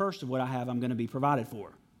best and first of what I have, I'm going to be provided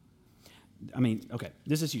for. I mean, okay,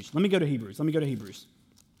 this is huge. Let me go to Hebrews.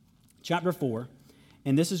 Chapter 4.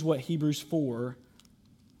 And this is what Hebrews 4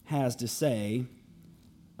 has to say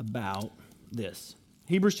about this.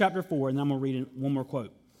 Hebrews chapter 4, and then I'm going to read one more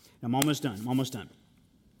quote. I'm almost done.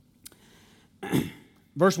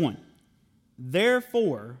 Verse 1.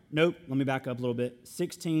 Therefore, let me back up a little bit.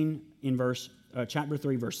 16 in chapter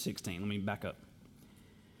 3, verse 16. Let me back up.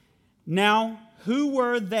 Now, who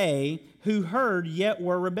were they who heard yet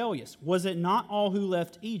were rebellious? Was it not all who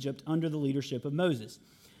left Egypt under the leadership of Moses?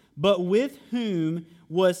 But with whom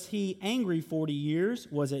was he angry 40 years?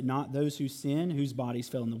 Was it not those who sinned, whose bodies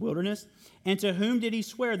fell in the wilderness? And to whom did he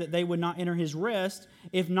swear that they would not enter his rest,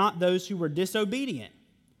 if not those who were disobedient?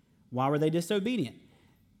 Why were they disobedient?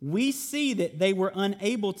 We see that they were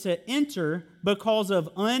unable to enter because of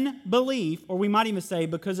unbelief, or we might even say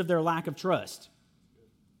because of their lack of trust.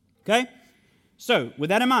 Okay? So, with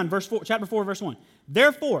that in mind, chapter 4, verse 1.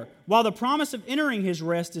 Therefore, while the promise of entering his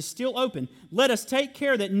rest is still open, let us take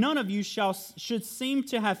care that none of you should seem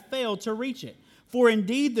to have failed to reach it. For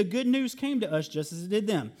indeed the good news came to us just as it did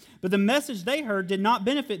them. But the message they heard did not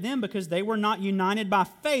benefit them because they were not united by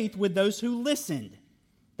faith with those who listened.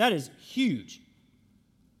 That is huge.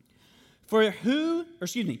 For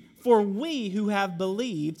we who have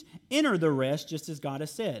believed enter the rest, just as God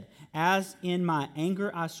has said. As in my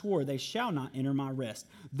anger I swore, they shall not enter my rest,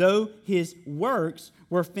 though his works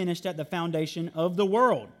were finished at the foundation of the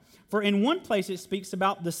world. For in one place it speaks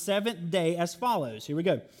about the seventh day as follows. Here we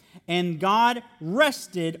go. And God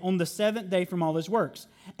rested on the seventh day from all his works.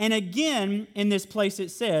 And again, in this place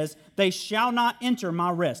it says, they shall not enter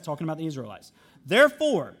my rest, talking about the Israelites.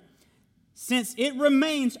 Therefore, since it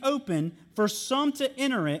remains open for some to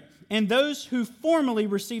enter it, and those who formerly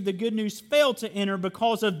received the good news failed to enter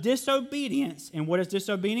because of disobedience. And what is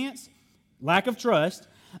disobedience? Lack of trust.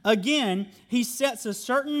 Again, he sets a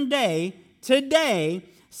certain day, today,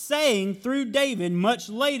 saying through David much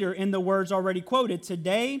later in the words already quoted,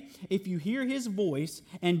 today, if you hear his voice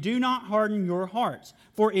and do not harden your hearts.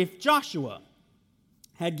 For if Joshua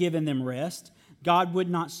had given them rest, God would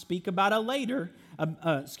not speak about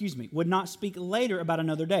would not speak later about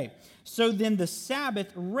another day. So then the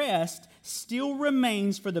Sabbath rest still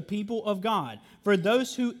remains for the people of God. For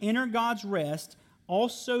those who enter God's rest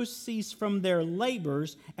also cease from their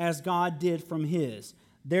labors as God did from his.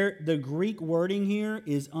 The Greek wording here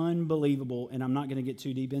is unbelievable, and I'm not going to get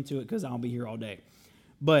too deep into it because I'll be here all day.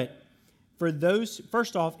 But for those,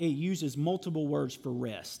 first off, it uses multiple words for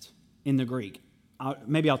rest in the Greek.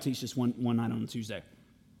 Maybe I'll teach this one night on Tuesday.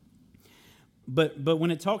 But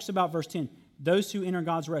when it talks about verse 10, those who enter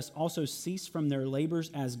God's rest also cease from their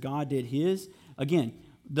labors as God did his. Again,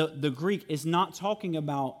 the Greek is not talking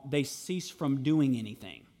about they cease from doing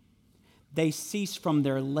anything. They cease from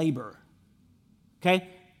their labor. Okay?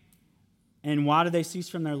 And why do they cease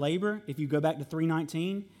from their labor? If you go back to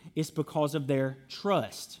 3:19, it's because of their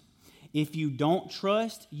trust. If you don't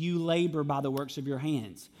trust, you labor by the works of your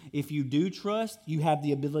hands. If you do trust, you have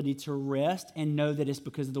the ability to rest and know that it's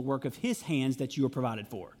because of the work of his hands that you are provided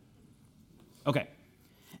for. Okay.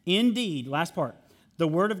 Indeed, last part. The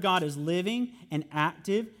word of God is living and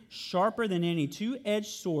active, sharper than any two-edged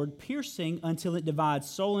sword, piercing until it divides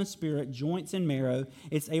soul and spirit, joints and marrow.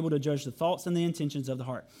 It's able to judge the thoughts and the intentions of the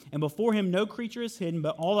heart. And before him no creature is hidden,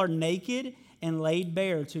 but all are naked and laid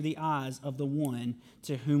bare to the eyes of the one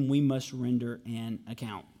to whom we must render an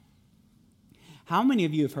account. How many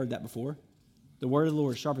of you have heard that before? The word of the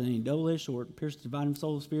Lord is sharper than any double-edged sword, pierces dividing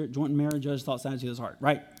soul and spirit, joint and marrow, judge thoughts and attitudes of the heart.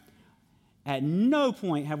 Right? At no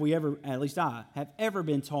point have we ever, at least I, have ever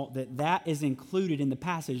been taught that that is included in the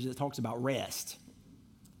passage that talks about rest.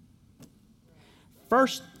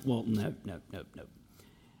 First, well, no.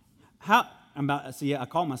 I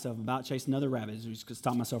call myself about chasing another rabbit. I just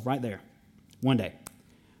stop myself right there. One day.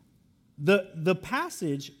 The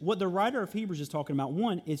passage, what the writer of Hebrews is talking about,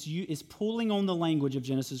 one, is pulling on the language of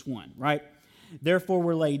Genesis 1, right? Therefore,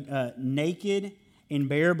 we're laid naked and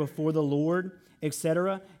bare before the Lord,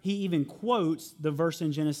 etc. He even quotes the verse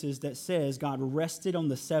in Genesis that says God rested on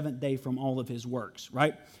the seventh day from all of his works,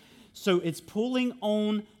 right? So it's pulling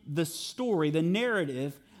on the story, the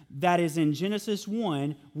narrative that is in Genesis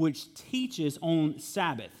 1, which teaches on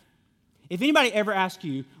Sabbath. If anybody ever asks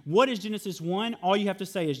you, what is Genesis 1? All you have to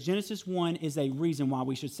say is Genesis 1 is a reason why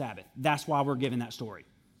we should Sabbath. That's why we're given that story.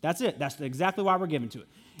 That's it. That's exactly why we're given to it.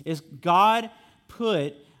 Is God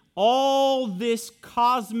put all this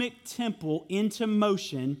cosmic temple into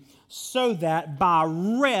motion so that by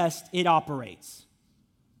rest it operates.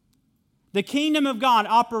 The kingdom of God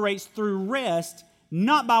operates through rest,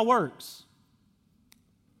 not by works.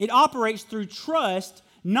 It operates through trust,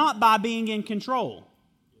 not by being in control.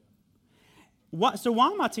 So why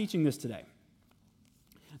am I teaching this today?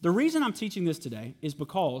 The reason I'm teaching this today is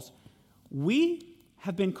because we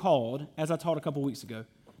have been called, as I taught a couple weeks ago,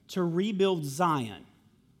 to rebuild Zion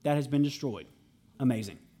that has been destroyed.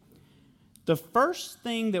 Amazing. The first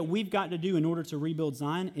thing that we've got to do in order to rebuild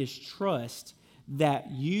Zion is trust that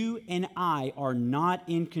you and I are not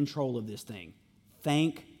in control of this thing.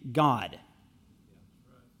 Thank God.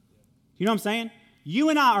 You know what I'm saying? You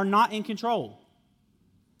and I are not in control.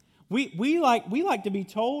 We like to be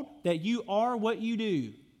told that you are what you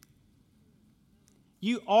do.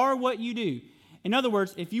 You are what you do. In other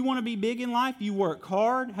words, if you want to be big in life, you work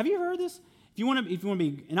hard. Have you ever heard this? If you want to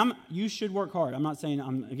be, and you should work hard. I'm not saying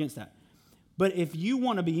I'm against that. But if you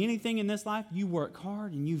want to be anything in this life, you work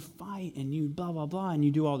hard and you fight and you blah, blah, blah, and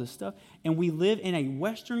you do all this stuff. And we live in a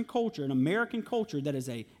Western culture, an American culture that is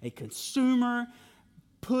a consumer,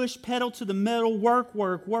 push, pedal to the metal, work,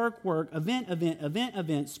 event,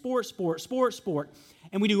 sport.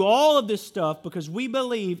 And we do all of this stuff because we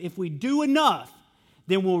believe if we do enough,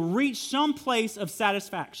 then we'll reach some place of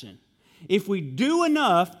satisfaction. If we do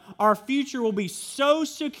enough, our future will be so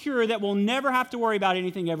secure that we'll never have to worry about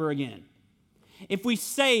anything ever again. If we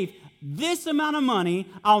save this amount of money,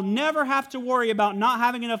 I'll never have to worry about not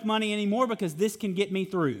having enough money anymore because this can get me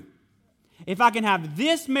through. If I can have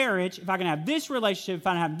this marriage, if I can have this relationship, if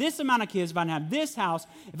I can have this amount of kids, if I can have this house,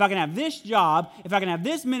 if I can have this job, if I can have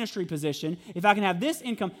this ministry position, if I can have this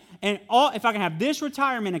income, if I can have this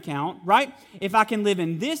retirement account, right? If I can live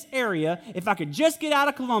in this area, if I could just get out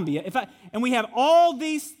of Columbia, and we have all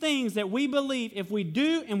these things that we believe if we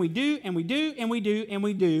do and we do and we do and we do and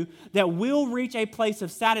we do, that we'll reach a place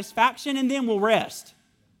of satisfaction and then we'll rest.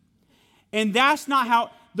 And that's not how.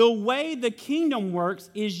 The way the kingdom works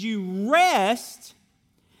is you rest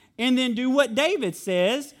and then do what David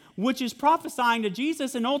says, which is prophesying to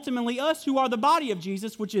Jesus and ultimately us who are the body of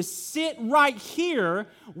Jesus, which is sit right here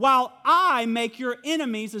while I make your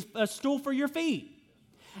enemies a stool for your feet.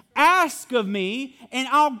 Ask of me and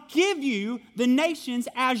I'll give you the nations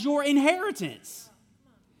as your inheritance.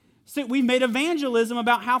 So we've made evangelism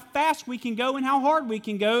about how fast we can go and how hard we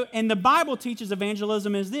can go. And the Bible teaches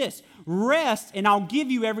evangelism is this: rest and I'll give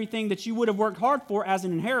you everything that you would have worked hard for as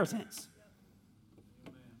an inheritance.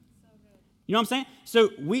 You know what I'm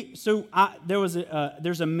saying?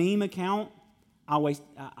 There's a meme account. I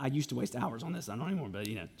used to waste hours on this. I don't anymore, but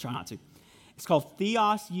try not to. It's called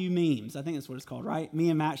Theos U Memes. I think that's what it's called, right? Me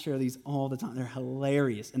and Matt share these all the time. They're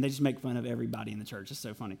hilarious. And they just make fun of everybody in the church. It's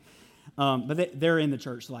so funny. But they're in the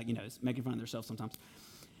church, so making fun of themselves sometimes.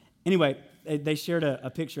 Anyway, they shared a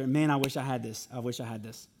picture, and man, I wish I had this.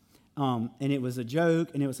 And it was a joke,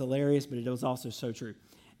 and it was hilarious, but it was also so true.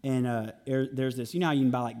 And there's this, how you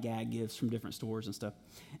can buy gag gifts from different stores and stuff.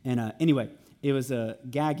 And anyway, it was a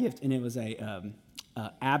gag gift, and it was a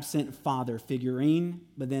absent father figurine,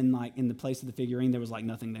 but then in the place of the figurine, there was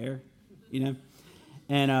nothing there,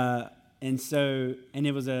 And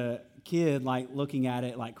it was a kid looking at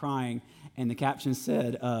it crying, and the caption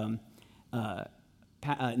said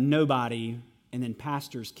nobody, and then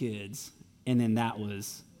pastor's kids, and then that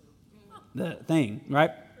was the thing, right?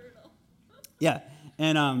 Yeah.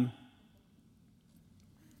 And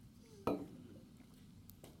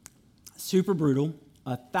super brutal,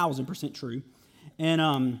 1,000% true.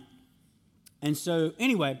 And so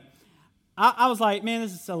anyway, I was like, man,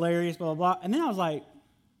 this is hilarious, blah, blah, blah. And then I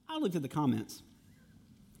looked at the comments.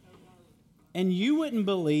 And you wouldn't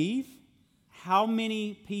believe how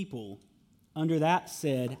many people under that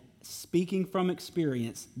said, speaking from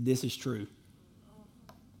experience, this is true.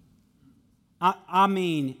 I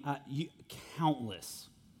mean, countless.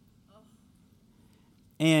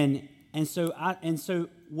 And so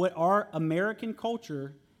what our American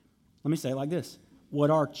culture, let me say it like this,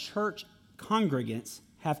 what our church congregants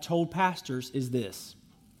have told pastors is this: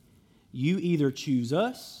 you either choose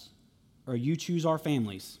us or you choose our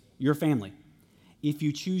families, your family. If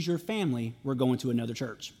you choose your family, we're going to another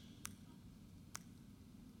church.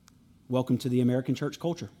 Welcome to the American church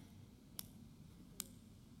culture.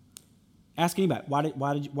 Ask anybody, why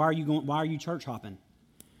are you church hopping?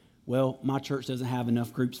 Well, my church doesn't have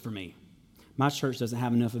enough groups for me. My church doesn't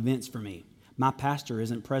have enough events for me. My pastor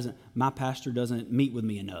isn't present. My pastor doesn't meet with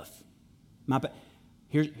me enough.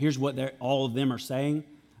 Here's what all of them are saying.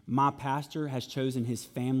 My pastor has chosen his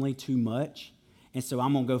family too much, and so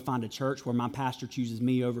I'm going to go find a church where my pastor chooses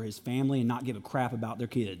me over his family and not give a crap about their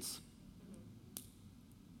kids.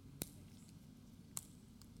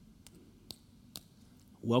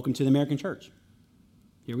 Welcome to the American church.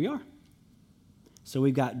 Here we are. So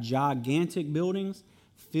we've got gigantic buildings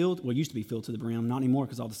filled, well, used to be filled to the brim, not anymore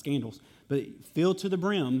because of all the scandals, but filled to the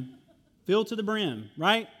brim,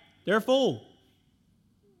 right? They're full.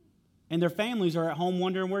 And their families are at home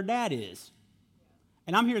wondering where dad is.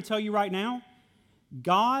 And I'm here to tell you right now,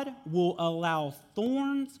 God will allow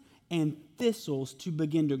thorns and thistles to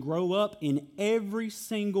begin to grow up in every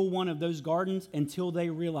single one of those gardens until they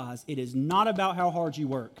realize it is not about how hard you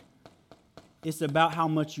work. It's about how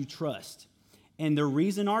much you trust. And the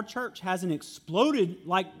reason our church hasn't exploded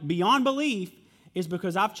like beyond belief is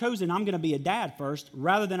because I've chosen I'm going to be a dad first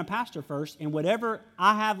rather than a pastor first, and whatever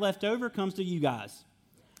I have left over comes to you guys.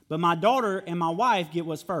 But my daughter and my wife get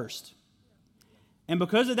what's first. And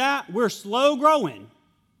because of that, we're slow growing.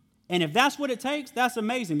 And if that's what it takes, that's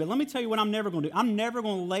amazing. But let me tell you what I'm never going to do. I'm never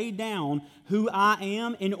going to lay down who I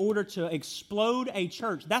am in order to explode a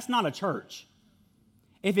church. That's not a church.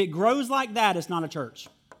 If it grows like that, it's not a church.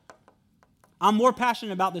 I'm more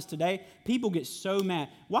passionate about this today. People get so mad.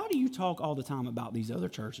 Why do you talk all the time about these other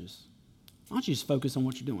churches? Why don't you just focus on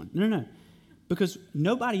what you're doing? No. Because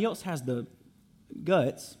nobody else has the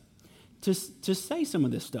guts to say some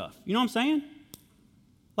of this stuff. You know what I'm saying?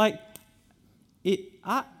 Like,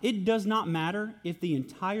 it does not matter if the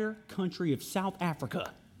entire country of South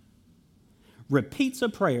Africa repeats a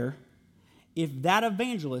prayer if that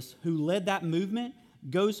evangelist who led that movement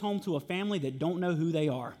goes home to a family that don't know who they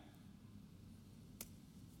are.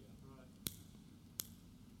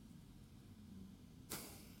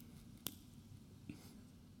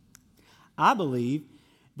 I believe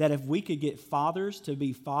that if we could get fathers to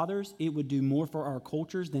be fathers, it would do more for our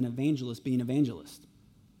cultures than evangelists being evangelists.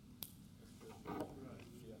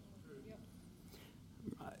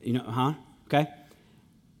 Okay?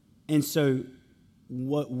 And so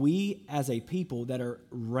what we as a people that are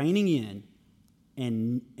reigning in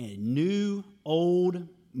and a new, old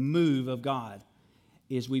move of God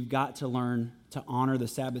is we've got to learn to honor the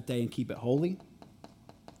Sabbath day and keep it holy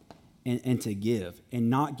and to give. And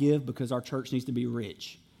not give because our church needs to be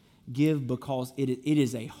rich. Give because it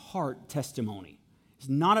is a heart testimony. It's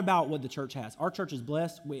not about what the church has. Our church is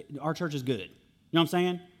blessed. Our church is good. You know what I'm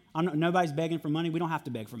saying? Nobody's begging for money. We don't have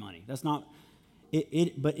to beg for money. That's not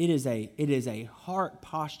it. But it is a heart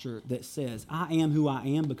posture that says, I am who I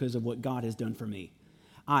am because of what God has done for me.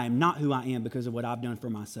 I am not who I am because of what I've done for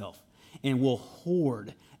myself. And we'll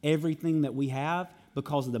hoard everything that we have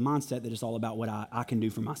because of the mindset that it's all about what I can do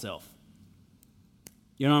for myself.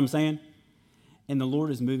 You know what I'm saying? And the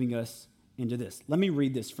Lord is moving us into this. Let me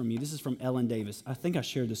read this from you. This is from Ellen Davis. I think I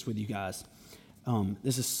shared this with you guys.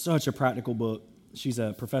 This is such a practical book. She's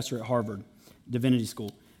a professor at Harvard Divinity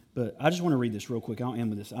School. But I just want to read this real quick. I'll end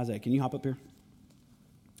with this. Isaiah, can you hop up here?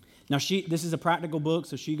 Now, this is a practical book,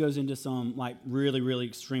 so she goes into some like really, really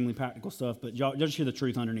extremely practical stuff, but y'all just hear the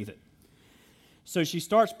truth underneath it. So she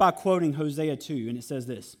starts by quoting Hosea 2, and it says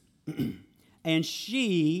this. And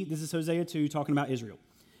this is Hosea 2 talking about Israel.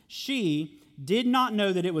 She did not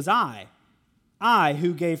know that it was I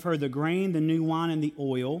who gave her the grain, the new wine, and the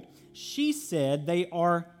oil. She said, they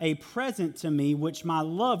are a present to me, which my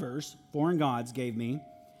lovers, foreign gods, gave me.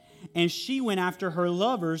 And she went after her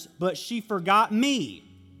lovers, but she forgot me,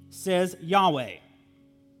 says Yahweh.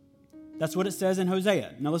 That's what it says in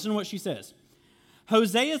Hosea. Now listen to what she says.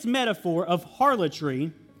 Hosea's metaphor of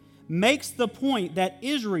harlotry makes the point that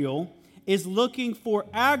Israel is looking for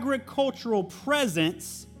agricultural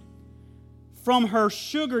presents from her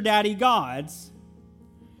sugar daddy gods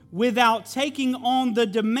without taking on the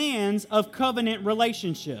demands of covenant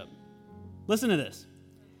relationship. Listen to this.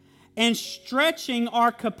 And stretching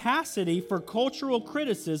our capacity for cultural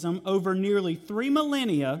criticism over nearly 3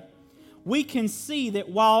 millennia, we can see that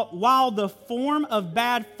while the form of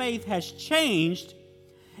bad faith has changed,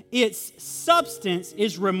 its substance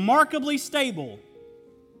is remarkably stable.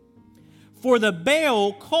 For the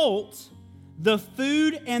Baal cult, the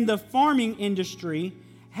food and the farming industry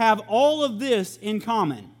have all of this in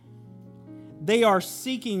common. They are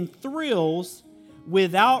seeking thrills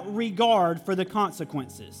without regard for the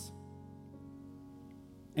consequences.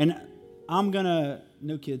 And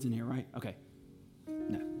no kids in here, right? Okay.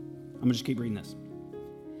 No. I'm going to just keep reading this.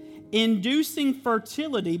 Inducing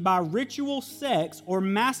fertility by ritual sex or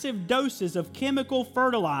massive doses of chemical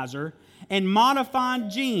fertilizer and modifying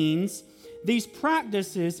genes, These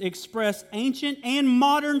practices express ancient and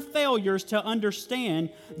modern failures to understand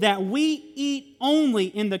that we eat only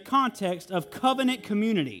in the context of covenant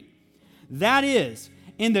community. That is,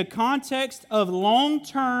 in the context of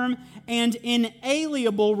long-term and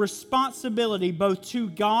inalienable responsibility both to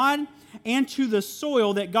God and to the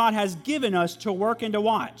soil that God has given us to work and to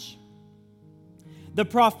watch. The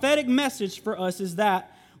prophetic message for us is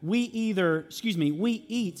that we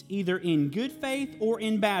eat either in good faith or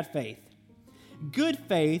in bad faith. Good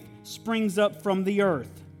faith springs up from the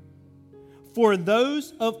earth. For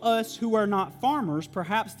those of us who are not farmers,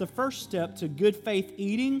 perhaps the first step to good faith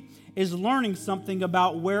eating is learning something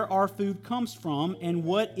about where our food comes from and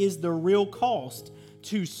what is the real cost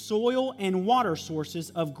to soil and water sources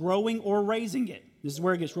of growing or raising it. This is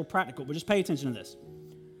where it gets real practical, but just pay attention to this.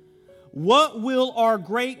 What will our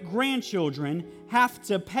great-grandchildren have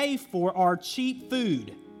to pay for our cheap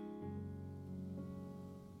food?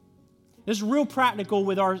 This is real practical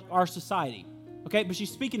with our society, okay? But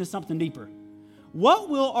she's speaking to something deeper. What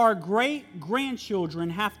will our great-grandchildren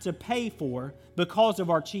have to pay for because of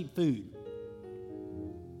our cheap food?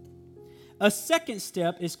 A second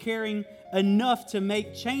step is caring enough to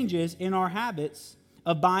make changes in our habits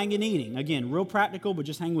of buying and eating. Again, real practical, but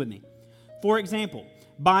just hang with me. For example,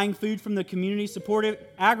 buying food from the community-supported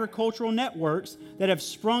agricultural networks that have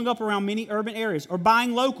sprung up around many urban areas, or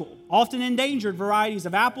buying local, often endangered varieties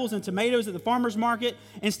of apples and tomatoes at the farmer's market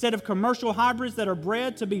instead of commercial hybrids that are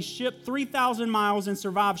bred to be shipped 3,000 miles and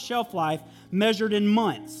survive shelf life measured in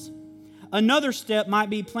months. Another step might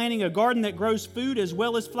be planting a garden that grows food as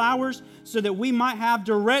well as flowers so that we might have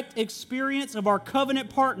direct experience of our covenant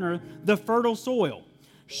partner, the fertile soil.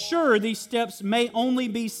 Sure, these steps may only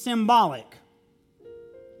be symbolic.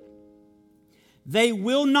 They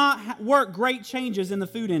will not work great changes in the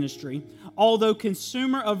food industry, although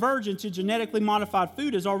consumer aversion to genetically modified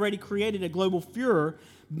food has already created a global furor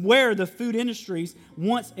where the food industries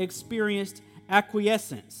once experienced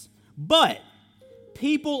acquiescence. But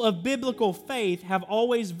people of biblical faith have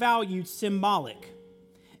always valued symbolic.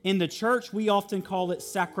 In the church, we often call it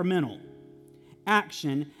sacramental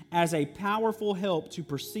action as a powerful help to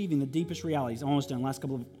perceiving the deepest realities. Almost done, last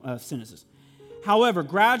couple of sentences. However,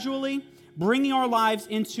 gradually, bringing our lives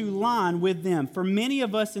into line with them. For many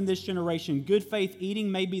of us in this generation, good faith eating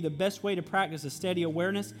may be the best way to practice a steady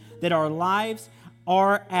awareness that our lives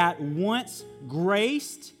are at once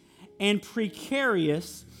graced and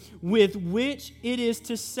precarious, with which it is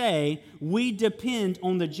to say we depend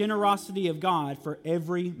on the generosity of God for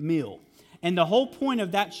every meal. And the whole point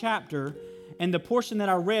of that chapter, and the portion that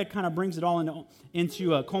I read kind of brings it all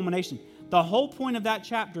into a culmination. The whole point of that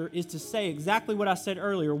chapter is to say exactly what I said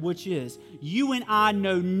earlier, which is you and I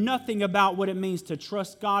know nothing about what it means to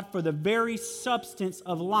trust God for the very substance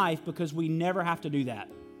of life because we never have to do that.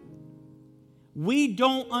 We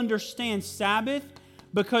don't understand Sabbath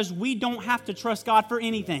because we don't have to trust God for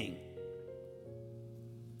anything.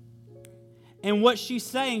 And what she's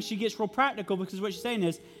saying, she gets real practical because what she's saying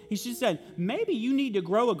is, she said, maybe you need to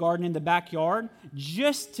grow a garden in the backyard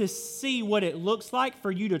just to see what it looks like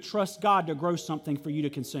for you to trust God to grow something for you to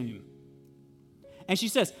consume. And she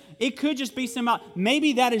says, it could just be symbolic.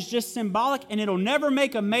 Maybe that is just symbolic and it'll never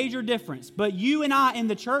make a major difference. But you and I in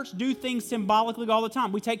the church do things symbolically all the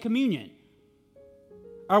time. We take communion.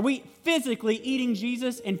 Are we physically eating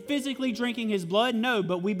Jesus and physically drinking his blood? No,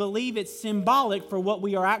 but we believe it's symbolic for what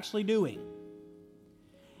we are actually doing.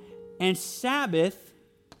 And Sabbath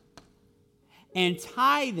and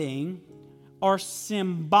tithing are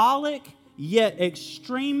symbolic yet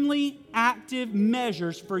extremely active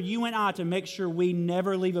measures for you and I to make sure we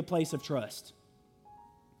never leave a place of trust.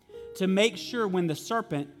 To make sure when the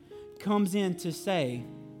serpent comes in to say,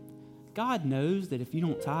 God knows that if you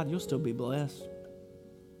don't tithe, you'll still be blessed.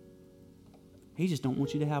 He just don't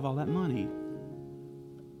want you to have all that money.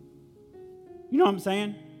 You know what I'm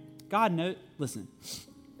saying? God knows. Listen,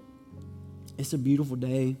 it's a beautiful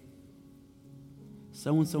day.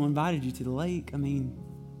 So-and-so invited you to the lake. I mean,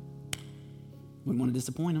 wouldn't want to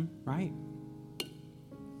disappoint them, right?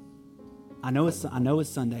 I know it's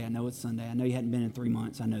Sunday. I know you hadn't been in 3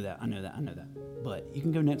 months. I know that. But you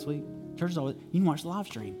can go next week. Church is always, you can watch the live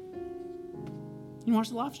stream.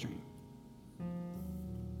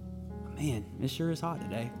 Man, it sure is hot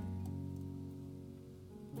today.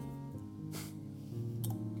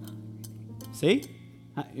 See?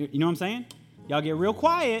 You know what I'm saying? Y'all get real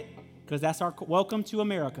quiet because that's our welcome to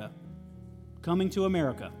America. Coming to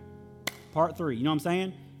America. Part 3. You know what I'm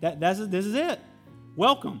saying? This is it.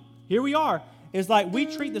 Welcome. Here we are. It's like we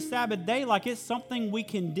treat the Sabbath day like it's something we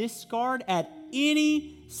can discard at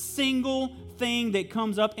any single thing that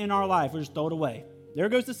comes up in our life. We just throw it away. There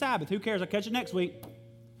goes the Sabbath. Who cares? I'll catch it next week.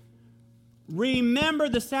 Remember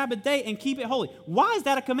the Sabbath day and keep it holy. Why is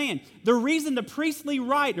that a command? The reason the priestly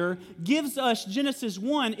writer gives us Genesis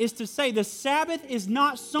 1 is to say the Sabbath is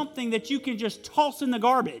not something that you can just toss in the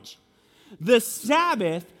garbage. The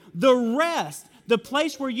Sabbath, the rest, the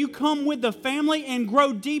place where you come with the family and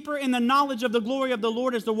grow deeper in the knowledge of the glory of the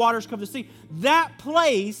Lord as the waters cover the sea, that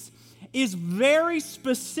place is very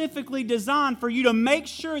specifically designed for you to make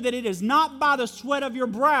sure that it is not by the sweat of your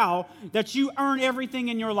brow that you earn everything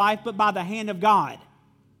in your life, but by the hand of God.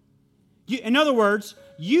 In other words,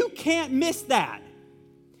 you can't miss that.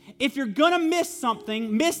 If you're going to miss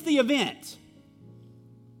something, miss the event.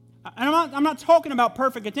 And I'm not talking about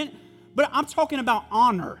perfect attendance, but I'm talking about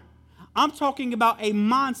honor. I'm talking about a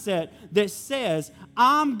mindset that says,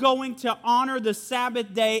 I'm going to honor the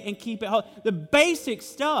Sabbath day and keep it holy. The basic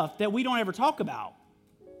stuff that we don't ever talk about.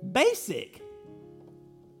 Basic.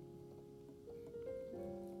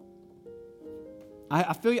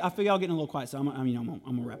 I feel y'all getting a little quiet, so I'm going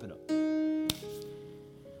to wrap it up.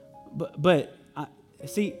 But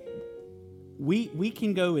see, we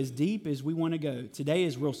can go as deep as we want to go.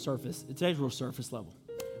 Today's real surface level.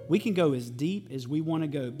 We can go as deep as we want to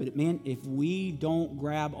go, but man, if we don't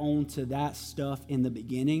grab onto that stuff in the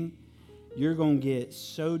beginning, you're going to get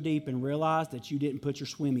so deep and realize that you didn't put your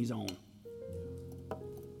swimmies on.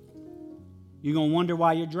 You're going to wonder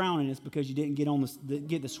why you're drowning. It's because you didn't get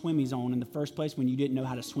the swimmies on in the first place when you didn't know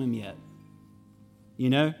how to swim yet. You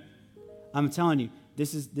know? I'm telling you,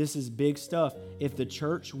 this is big stuff. If the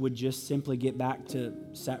church would just simply get back to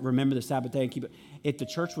remember the Sabbath day and keep it. If the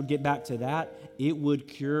church would get back to that, it would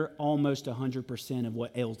cure almost 100% of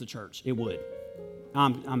what ails the church. It would.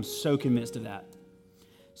 I'm so convinced of that.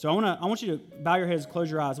 So I want you to bow your heads, close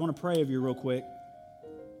your eyes. I want to pray over you real quick.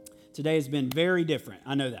 Today has been very different.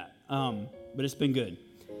 I know that, but it's been good.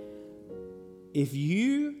 If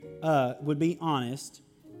you would be honest,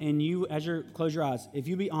 and you, close your eyes, if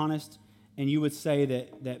you be honest, and you would say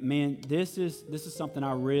that man, this is something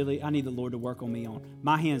I need the Lord to work on me on.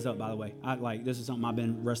 My hand's up, by the way. This is something I've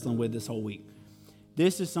been wrestling with this whole week.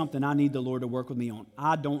 This is something I need the Lord to work with me on.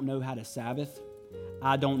 I don't know how to Sabbath.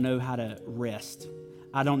 I don't know how to rest.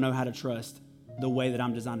 I don't know how to trust the way that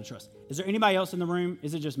I'm designed to trust. Is there anybody else in the room?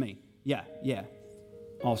 Is it just me? Yeah.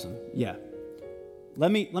 Awesome. Yeah.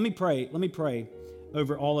 Let me pray. Let me pray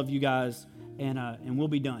over all of you guys, and we'll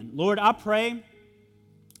be done. Lord, I pray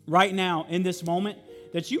right now in this moment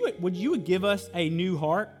that you would give us a new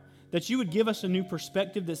heart, that you would give us a new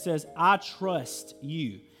perspective that says, I trust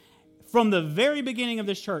you. From the very beginning of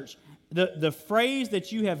this church, the phrase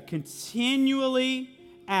that you have continually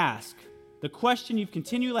asked, the question you've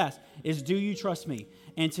continually asked is, do you trust me?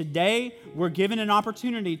 And today we're given an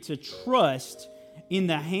opportunity to trust in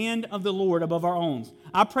the hand of the Lord above our own.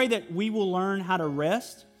 I pray that we will learn how to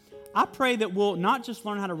rest. I pray that we'll not just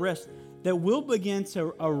learn how to rest, that we'll begin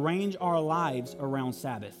to arrange our lives around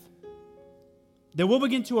Sabbath. That we'll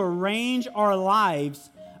begin to arrange our lives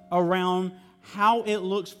around how it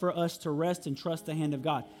looks for us to rest and trust the hand of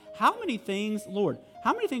God. How many things, Lord,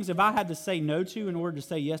 have I had to say no to in order to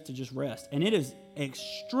say yes to just rest? And it is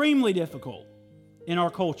extremely difficult in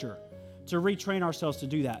our culture to retrain ourselves to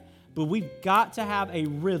do that. But we've got to have a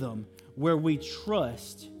rhythm where we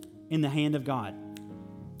trust in the hand of God.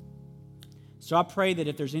 So I pray that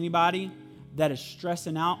if there's anybody that is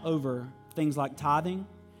stressing out over things like tithing,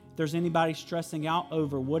 if there's anybody stressing out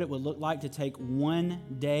over what it would look like to take one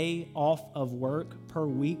day off of work per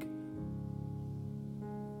week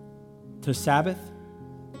to Sabbath,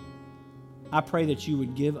 I pray that you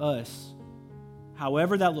would give us,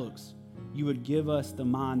 however that looks, you would give us the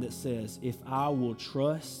mind that says, if I will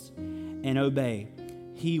trust and obey,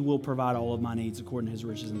 He will provide all of my needs according to His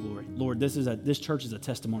riches and glory. Lord, this church is a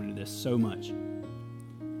testimony to this so much.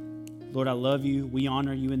 Lord, I love you. We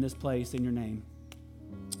honor you in this place in your name.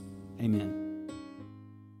 Amen.